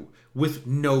do with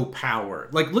no power.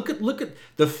 Like, look at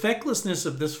the fecklessness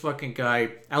of this fucking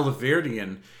guy,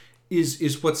 Alahverdian,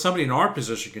 is what somebody in our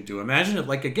position could do. Imagine if,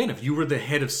 like, again, if you were the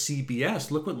head of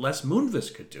CBS, look what Les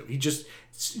Moonves could do. He just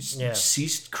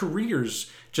ceased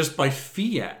careers just by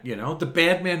fiat, The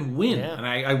bad men win. Yeah. And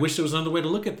I wish there was another way to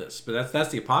look at this, but that's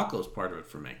the apocalypse part of it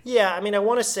for me. Yeah, I mean, I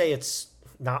want to say it's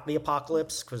not the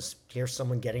apocalypse because here's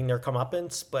someone getting their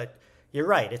comeuppance, but you're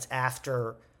right. It's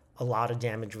after a lot of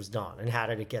damage was done. And how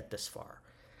did it get this far?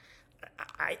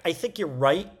 I think you're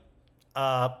right,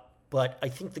 but I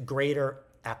think the greater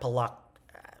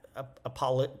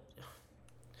apocalyptic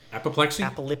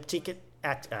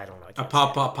act. I don't know.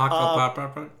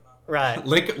 Right.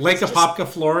 Lake Apopka,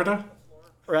 Florida.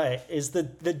 Right. Is the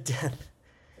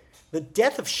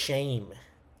death of shame.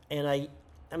 And I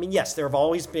mean, yes, there have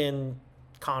always been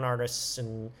con artists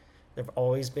and there have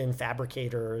always been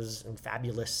fabricators and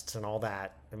fabulists and all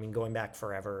that. I mean, going back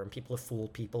forever, and people have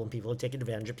fooled people and people have taken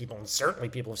advantage of people, and certainly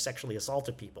people have sexually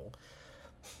assaulted people.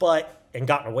 And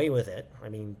gotten away with it. I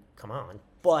mean, come on.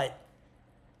 But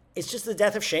it's just the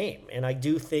death of shame. And I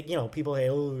do think, people say,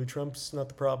 oh, Trump's not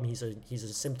the problem. He's a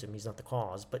symptom. He's not the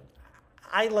cause. But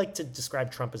I like to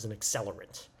describe Trump as an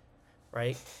accelerant,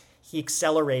 right? He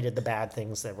accelerated the bad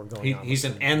things that were going on. He's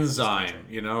an enzyme,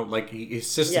 like he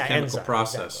assists the chemical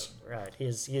process. Exactly. Right. He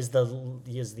is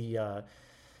the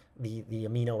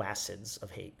amino acids of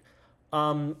hate.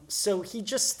 So he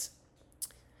just...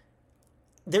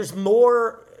 There's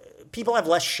more, people have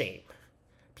less shame.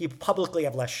 People publicly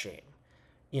have less shame.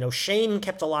 Shame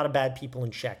kept a lot of bad people in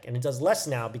check, and it does less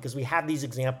now because we have these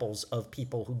examples of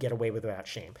people who get away with without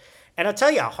shame. And I'll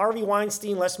tell you, Harvey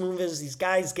Weinstein, Les Moonves, these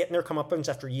guys getting their comeuppance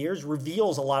after years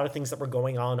reveals a lot of things that were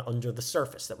going on under the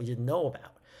surface that we didn't know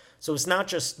about. So it's not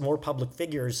just more public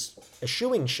figures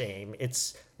eschewing shame,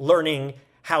 it's learning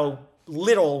how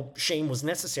little shame was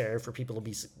necessary for people to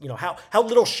be, how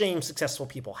little shame successful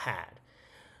people had.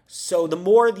 So the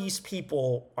more these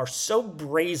people are so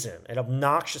brazen and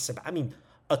obnoxious about,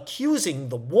 accusing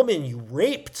the woman you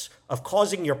raped of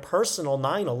causing your personal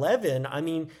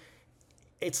 9/11,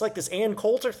 it's like this Ann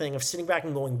Coulter thing of sitting back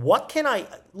and going, what can I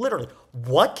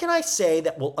say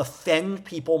that will offend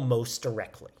people most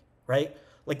directly, right?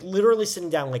 Like literally sitting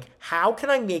down, like, how can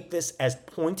I make this as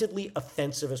pointedly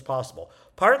offensive as possible?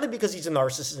 Partly because he's a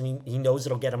narcissist and he knows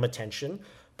it'll get him attention,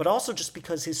 but also just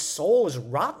because his soul is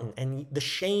rotten and the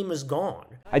shame is gone.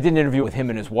 I did an interview with him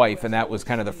and his wife, and that was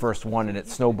kind of the first one, and it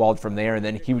snowballed from there. And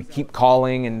then he would keep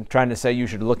calling and trying to say, you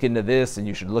should look into this and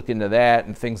you should look into that,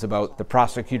 and things about the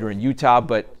prosecutor in Utah.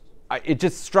 But it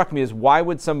just struck me as, why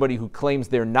would somebody who claims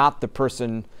they're not the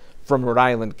person from Rhode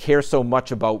Island care so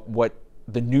much about what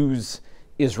the news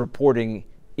is reporting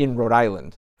in Rhode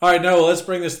Island? All right, Noah, let's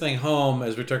bring this thing home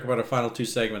as we talk about our final two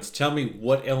segments. Tell me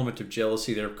what element of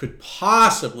jealousy there could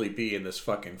possibly be in this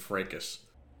fucking fracas.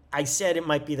 I said it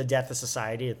might be the death of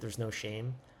society, that there's no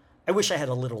shame. I wish I had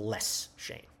a little less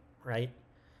shame, right?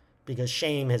 Because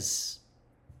shame is...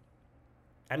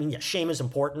 shame is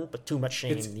important, but too much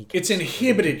shame... It's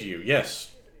inhibited you,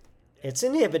 yes. It's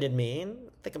inhibited me, and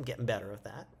I think I'm getting better at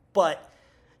that. But,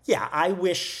 yeah, I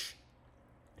wish...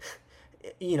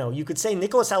 you could say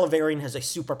Nicholas Alahverdian has a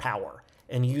superpower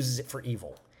and uses it for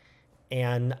evil.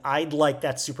 And I'd like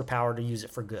that superpower to use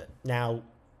it for good. Now,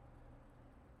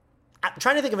 I'm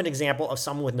trying to think of an example of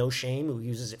someone with no shame who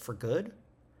uses it for good.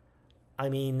 I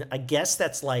mean, I guess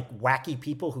that's like wacky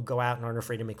people who go out and aren't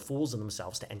afraid to make fools of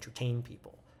themselves to entertain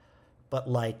people. But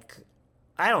like,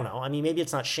 I don't know. I mean, maybe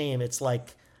it's not shame. It's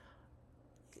like,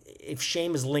 if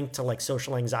shame is linked to like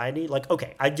social anxiety, like,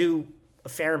 okay, I do a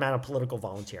fair amount of political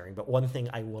volunteering, but one thing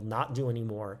I will not do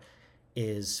anymore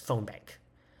is phone bank.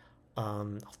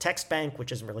 I'll text bank,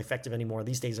 which isn't really effective anymore.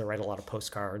 These days I write a lot of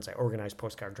postcards. I organize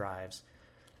postcard drives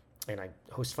and I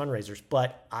host fundraisers,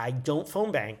 but I don't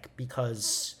phone bank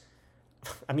because,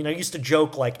 I mean, I used to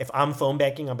joke, like, if I'm phone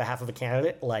banking on behalf of a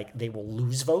candidate, like, they will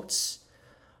lose votes.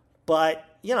 But,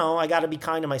 you know, I got to be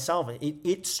kind to myself.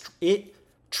 It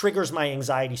triggers my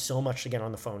anxiety so much to get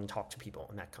on the phone and talk to people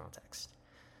in that context.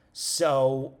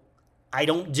 So I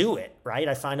don't do it, right?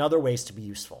 I find other ways to be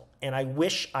useful. And I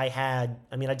wish I had,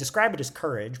 I mean, I describe it as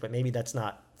courage, but maybe that's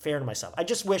not fair to myself. I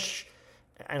just wish,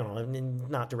 I don't know,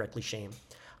 not directly shame.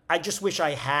 I just wish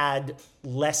I had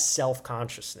less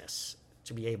self-consciousness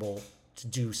to be able to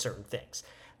do certain things.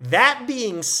 That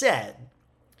being said,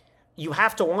 you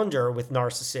have to wonder with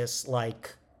narcissists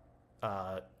like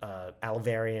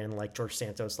Alahverdian, like George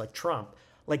Santos, like Trump,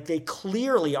 like they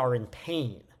clearly are in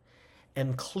pain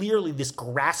and clearly this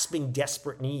grasping,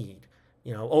 desperate need,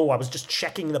 you know, oh, I was just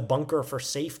checking the bunker for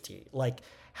safety, like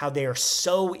how they are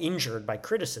so injured by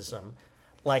criticism.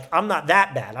 Like, I'm not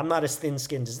that bad. I'm not as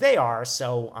thin-skinned as they are,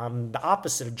 so I'm the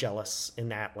opposite of jealous in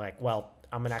that, like, well,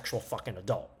 I'm an actual fucking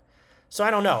adult. So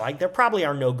I don't know. There probably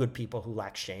are no good people who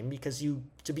lack shame because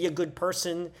to be a good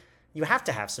person, you have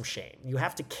to have some shame. You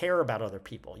have to care about other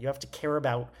people. You have to care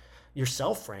about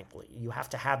yourself, frankly. You have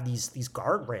to have these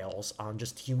guardrails on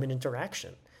just human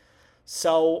interaction.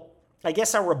 So I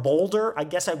guess I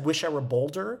wish I were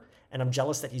bolder, and I'm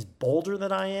jealous that he's bolder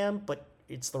than I am, but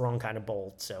it's the wrong kind of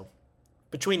bold, so...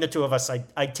 Between the two of us,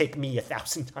 I'd take me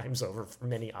 1,000 times over for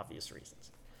many obvious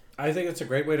reasons. I think that's a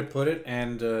great way to put it,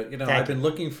 and you know, I've been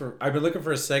looking for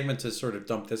a segment to sort of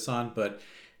dump this on, but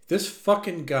this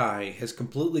fucking guy has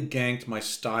completely ganked my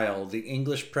style, the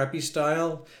English preppy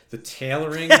style, the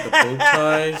tailoring, the bow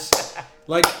ties.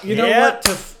 Like, you know what?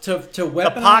 To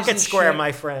weaponize the pocket square, shit,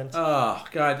 my friend. Oh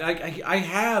God, I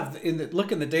have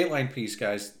look in the Dateline piece,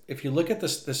 guys. If you look at the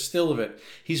still of it,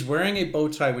 he's wearing a bow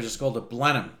tie which is called a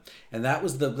Blenheim, and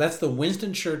that's the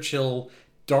Winston Churchill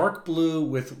dark blue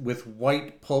with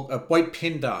white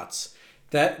pin dots.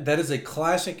 That is a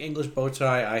classic English bow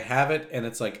tie. I have it, and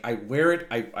it's like I wear it.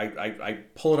 I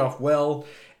pull it off well,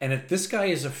 and this guy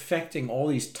is affecting all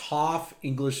these tough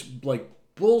English like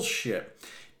bullshit.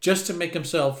 Just to make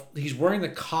himself, he's wearing the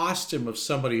costume of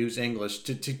somebody who's English.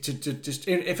 To just,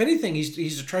 if anything,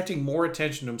 he's attracting more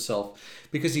attention to himself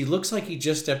because he looks like he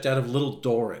just stepped out of Little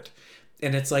Dorrit,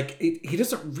 and it's like he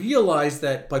doesn't realize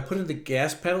that by putting the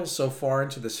gas pedal so far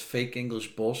into this fake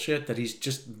English bullshit that he's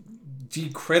just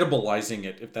decredibilizing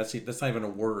it. If that's not even a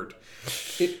word.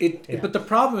 But the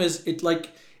problem is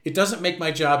it doesn't make my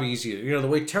job easier. You know, the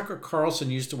way Tucker Carlson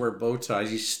used to wear bow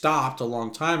ties, he stopped a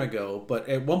long time ago, but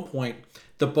at one point.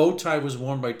 The bow tie was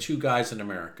worn by two guys in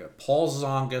America, Paul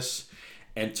Zongas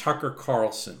and Tucker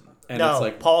Carlson. And it's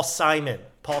like Paul Simon.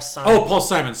 Paul Simon. Oh, Paul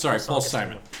Simon. Sorry, Paul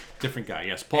Simon. Different guy.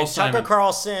 Yes, Paul Simon. Tucker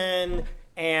Carlson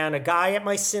and a guy at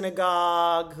my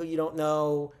synagogue who you don't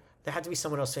know. There had to be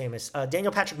someone else famous.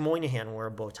 Daniel Patrick Moynihan wore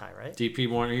a bow tie, right? DP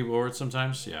Moynihan, he wore it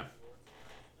sometimes. Yeah.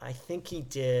 I think he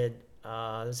did.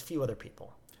 There's a few other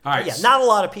people. All right. But yeah, not a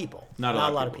lot of people. Not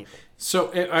a lot of people. So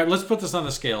all right, let's put this on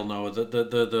the scale, Noah.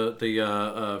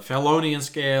 The Felonian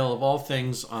scale of all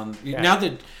things. Now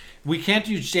that we can't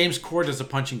use James Corden as a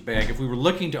punching bag, if we were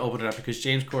looking to open it up, because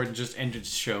James Corden just ended the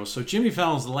show. So Jimmy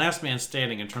Fallon's the last man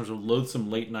standing in terms of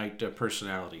loathsome late night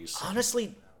personalities.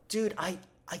 Honestly, dude, I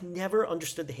never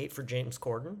understood the hate for James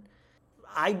Corden.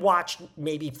 I watched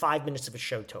maybe 5 minutes of his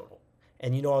show total.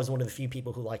 And you know I was one of the few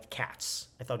people who liked Cats.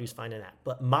 I thought he was fine in that.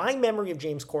 But my memory of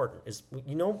James Corden is,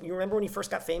 you remember when he first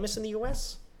got famous in the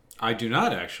U.S.? I do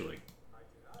not, actually.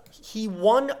 He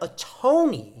won a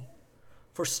Tony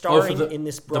for starring in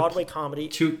this Broadway comedy.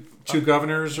 Two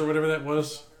Governors or whatever that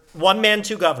was? One Man,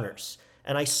 Two Governors.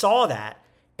 And I saw that,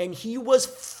 and he was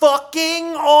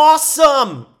fucking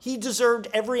awesome. He deserved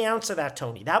every ounce of that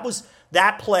Tony.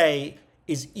 That play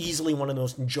is easily one of the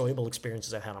most enjoyable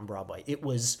experiences I've had on Broadway. It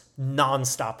was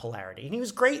nonstop hilarity. And he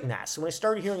was great in that. So when I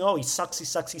started hearing, he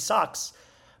sucks,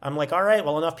 I'm like, all right,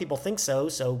 well, enough people think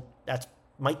so that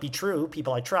might be true,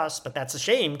 people I trust, but that's a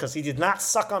shame because he did not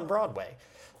suck on Broadway.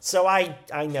 So I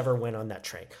never went on that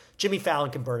train. Jimmy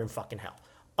Fallon can burn in fucking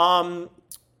hell.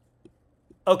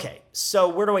 Okay, so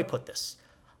where do I put this?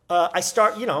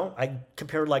 I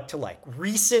compare like to like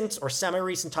recent or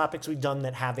semi-recent topics we've done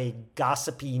that have a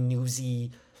gossipy,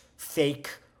 newsy, fake,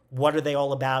 what are they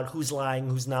all about, who's lying,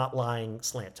 who's not lying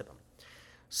slant to them.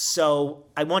 So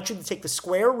I want you to take the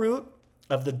square root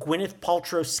of the Gwyneth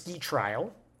Paltrow ski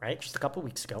trial, right? Just a couple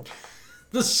weeks ago.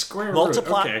 The square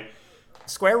Multiply, root, okay.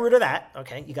 Square root of that,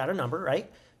 okay, you got a number,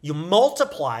 right? You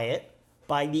multiply it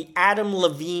by the Adam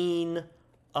Levine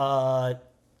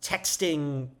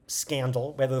texting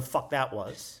scandal, whatever the fuck that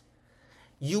was.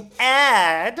 You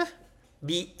add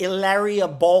the Hilaria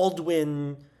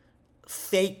Baldwin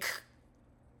fake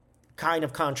kind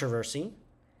of controversy,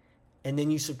 and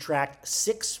then you subtract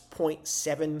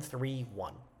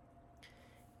 6.731.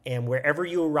 And wherever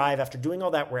you arrive, after doing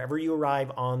all that, wherever you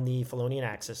arrive on the Felonian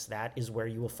axis, that is where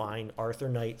you will find Arthur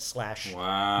Knight /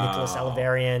 Nicholas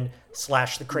Alahverdian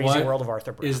 / the crazy world of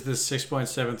Arthur Brown. Is this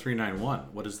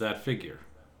 6.7391? What is that figure?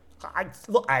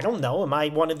 I don't know. Am I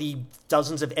one of the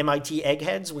dozens of MIT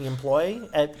eggheads we employ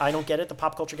at I Don't Get It, the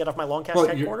Pop Culture Get Off My Lawn Cast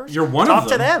headquarters? You're one of them.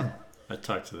 Talk to them. I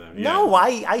talked to them. Yeah. No,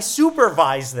 I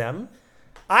supervise them.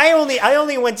 I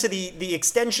only went to the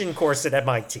extension course at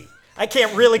MIT. I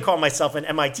can't really call myself an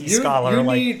MIT scholar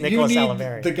like Nicholas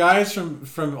Alahverdian. The guys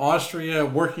from Austria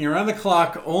working around the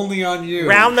clock only on you.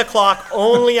 Round the clock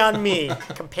only on me.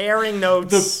 Comparing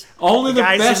notes. Only the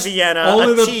guys best, in Vienna.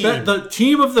 Only team. The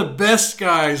team of the best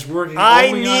guys working I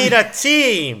only need on a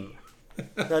team.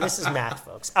 No, this is math,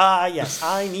 folks. Yes,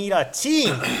 I need a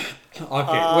team. Okay,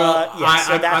 well, yes,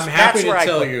 so I'm happy to where I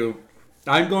tell put it. you.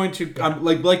 I'm going to,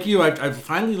 like you, I've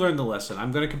finally learned the lesson.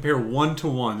 I'm going to compare 1 to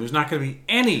 1. There's not going to be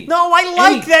any. No, I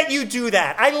like that you do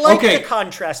that. I like the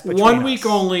contrast between 1 us. week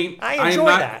only. I enjoy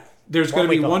that. There's going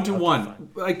to be 1 to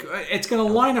 1. Like it's going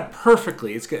to line up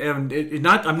perfectly. I'm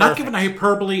not giving a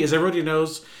hyperbole, as everybody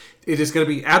knows. It is going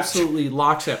to be absolutely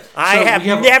lockstep. I have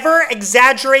never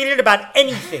exaggerated about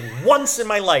anything once in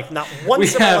my life. Not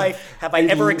once in my life have I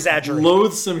ever exaggerated.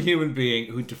 Loathsome human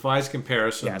being who defies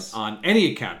comparison on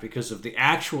any account because of the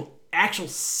actual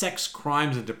sex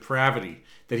crimes and depravity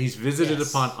that he's visited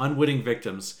upon unwitting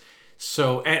victims.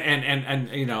 So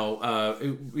and you know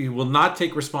he will not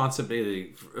take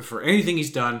responsibility for anything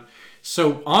he's done.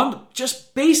 So on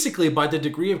just basically by the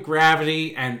degree of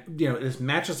gravity, and you know this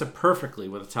matches up perfectly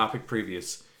with the topic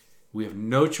previous. We have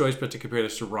no choice but to compare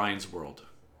this to Ryan's World.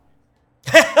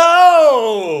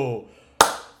 Oh,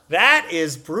 that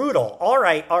is brutal. All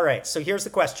right. So here's the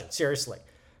question. Seriously,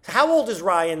 how old is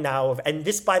Ryan now? And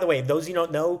this, by the way, those you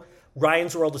don't know,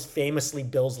 Ryan's World is famously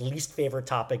Bill's least favorite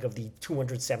topic of the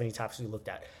 270 topics we looked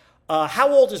at.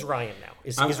 How old is Ryan now?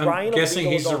 Is Ryan? I'm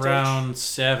guessing he's around age?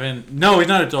 7. No, he's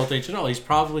not adult age at all. He's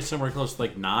probably somewhere close to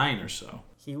like 9 or so.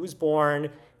 He was born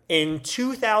in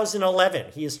 2011.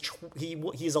 He's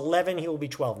 11. He will be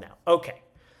 12 now. Okay,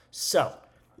 so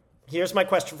here's my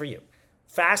question for you.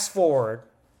 Fast forward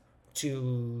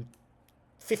to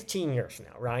 15 years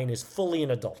now. Ryan is fully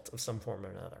an adult of some form or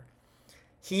another.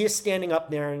 He is standing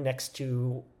up there next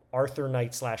to Arthur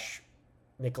Knight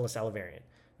 / Nicholas Alahverdian.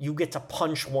 You get to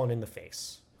punch one in the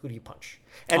face. Who do you punch?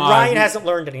 And Ryan hasn't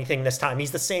learned anything this time.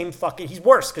 He's the same fucking... He's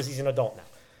worse because he's an adult now.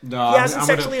 No, he hasn't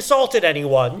sexually assaulted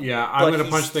anyone. Yeah, I'm going to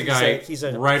punch the guy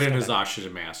right in his scumbag.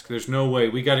 oxygen mask. There's no way.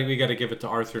 We got to give it to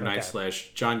Arthur Knight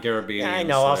 / John Garabedian. Yeah, I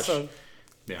know. Also,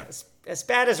 yeah. As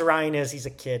bad as Ryan is, he's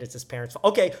a kid. It's his parents' fault.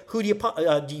 Okay, who do you punch?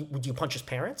 Would you punch his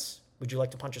parents? Would you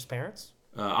like to punch his parents?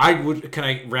 I would. Can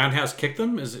I roundhouse kick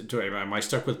them? Am I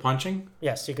stuck with punching?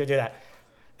 Yes, you could do that.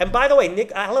 And by the way,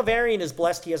 Nick Alahverdian is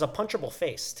blessed. He has a punchable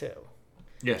face too.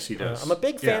 Yes, he does. I'm a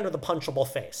big fan of the punchable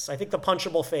face. I think the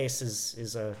punchable face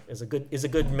is a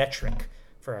good metric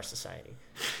for our society.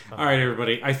 All right,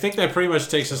 everybody. I think that pretty much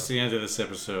takes us to the end of this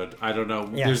episode. I don't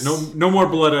know. Yes. There's no more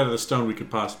blood out of the stone we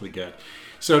could possibly get.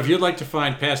 So if you'd like to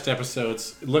find past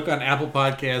episodes, look on Apple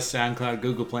Podcasts, SoundCloud,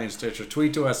 GooglePlay, and Stitcher.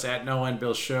 Tweet to us at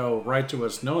NoAndBillShow. Write to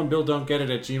us,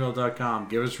 noandbilldon'tgetit@gmail.com.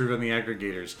 Give us a review on the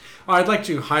aggregators. I'd like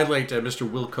to highlight Mr.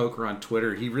 Will Coker on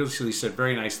Twitter. He recently said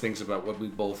very nice things about what we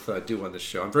both do on this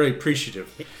show. I'm very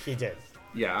appreciative. He did.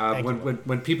 Yeah,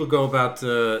 when people go about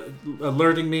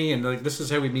alerting me and like this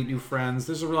is how we meet new friends,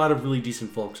 there's a lot of really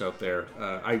decent folks out there.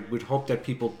 I would hope that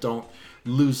people don't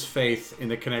lose faith in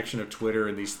the connection of Twitter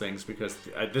and these things because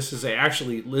this is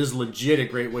actually legit a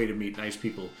great way to meet nice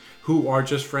people who are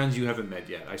just friends you haven't met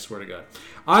yet. I swear to God.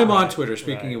 I'm on Twitter,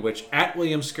 speaking of which, at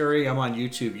William Scurry. I'm on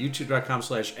YouTube,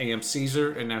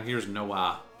 youtube.com/AMCaesar. And now here's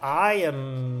Noah. I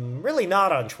am really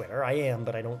not on Twitter. I am,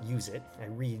 but I don't use it. I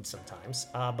read sometimes.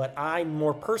 But I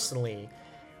more personally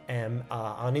am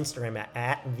on Instagram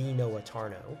at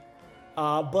 @TheNoahTarno.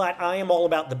 But I am all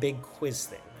about the big quiz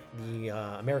thing. The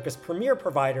America's premier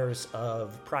providers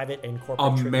of private and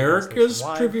corporate America's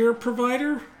premier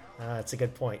provider? That's a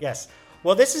good point. Yes.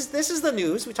 Well, this is the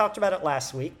news. We talked about it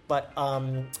last week, but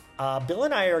Bill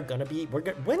and I are going to be.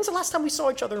 When's the last time we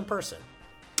saw each other in person?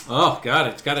 Oh, God,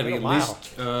 it's got to be been at a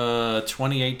least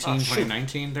 2018,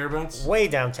 2019, thereabouts. Way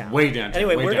downtown. Way downtown.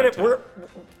 Anyway, way we're downtown. gonna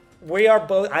we are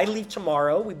both. I leave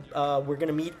tomorrow. We're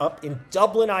gonna meet up in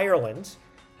Dublin, Ireland.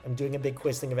 I'm doing a big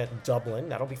quiz thing event in Dublin.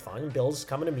 That'll be fun. Bill's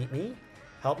coming to meet me,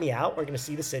 help me out. We're gonna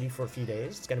see the city for a few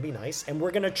days. It's gonna be nice, and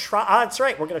we're gonna try. That's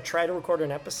right. We're gonna try to record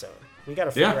an episode. We got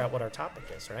to figure out what our topic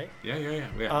is, right?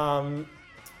 Yeah.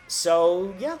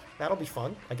 So, yeah, that'll be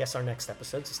fun. I guess our next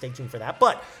episode, so stay tuned for that.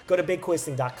 But go to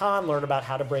bigquizthing.com, learn about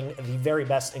how to bring the very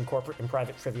best in corporate and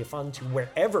private trivia fun to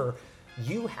wherever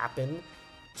you happen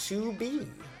to be.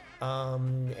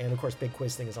 And, of course, Big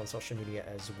Quiz Thing is on social media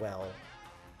as well.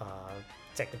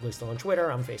 Technically still on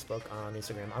Twitter, on Facebook, on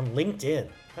Instagram, on LinkedIn.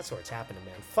 That's where it's happening,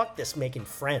 man. Fuck this making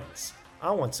friends.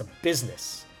 I want some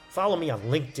business. Follow me on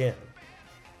LinkedIn.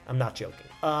 I'm not joking.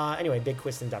 Anyway,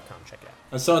 bigquizthing.com. Check it out.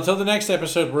 And so until the next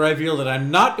episode where I reveal that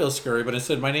I'm not Bill Scurry, but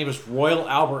instead my name is Royal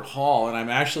Albert Hall, and I'm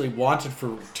actually wanted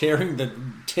for tearing the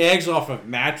tags off of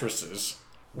mattresses.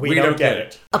 We don't get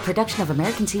it. A production of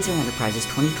American Caesar Enterprises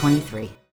 2023.